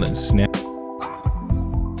 Snap.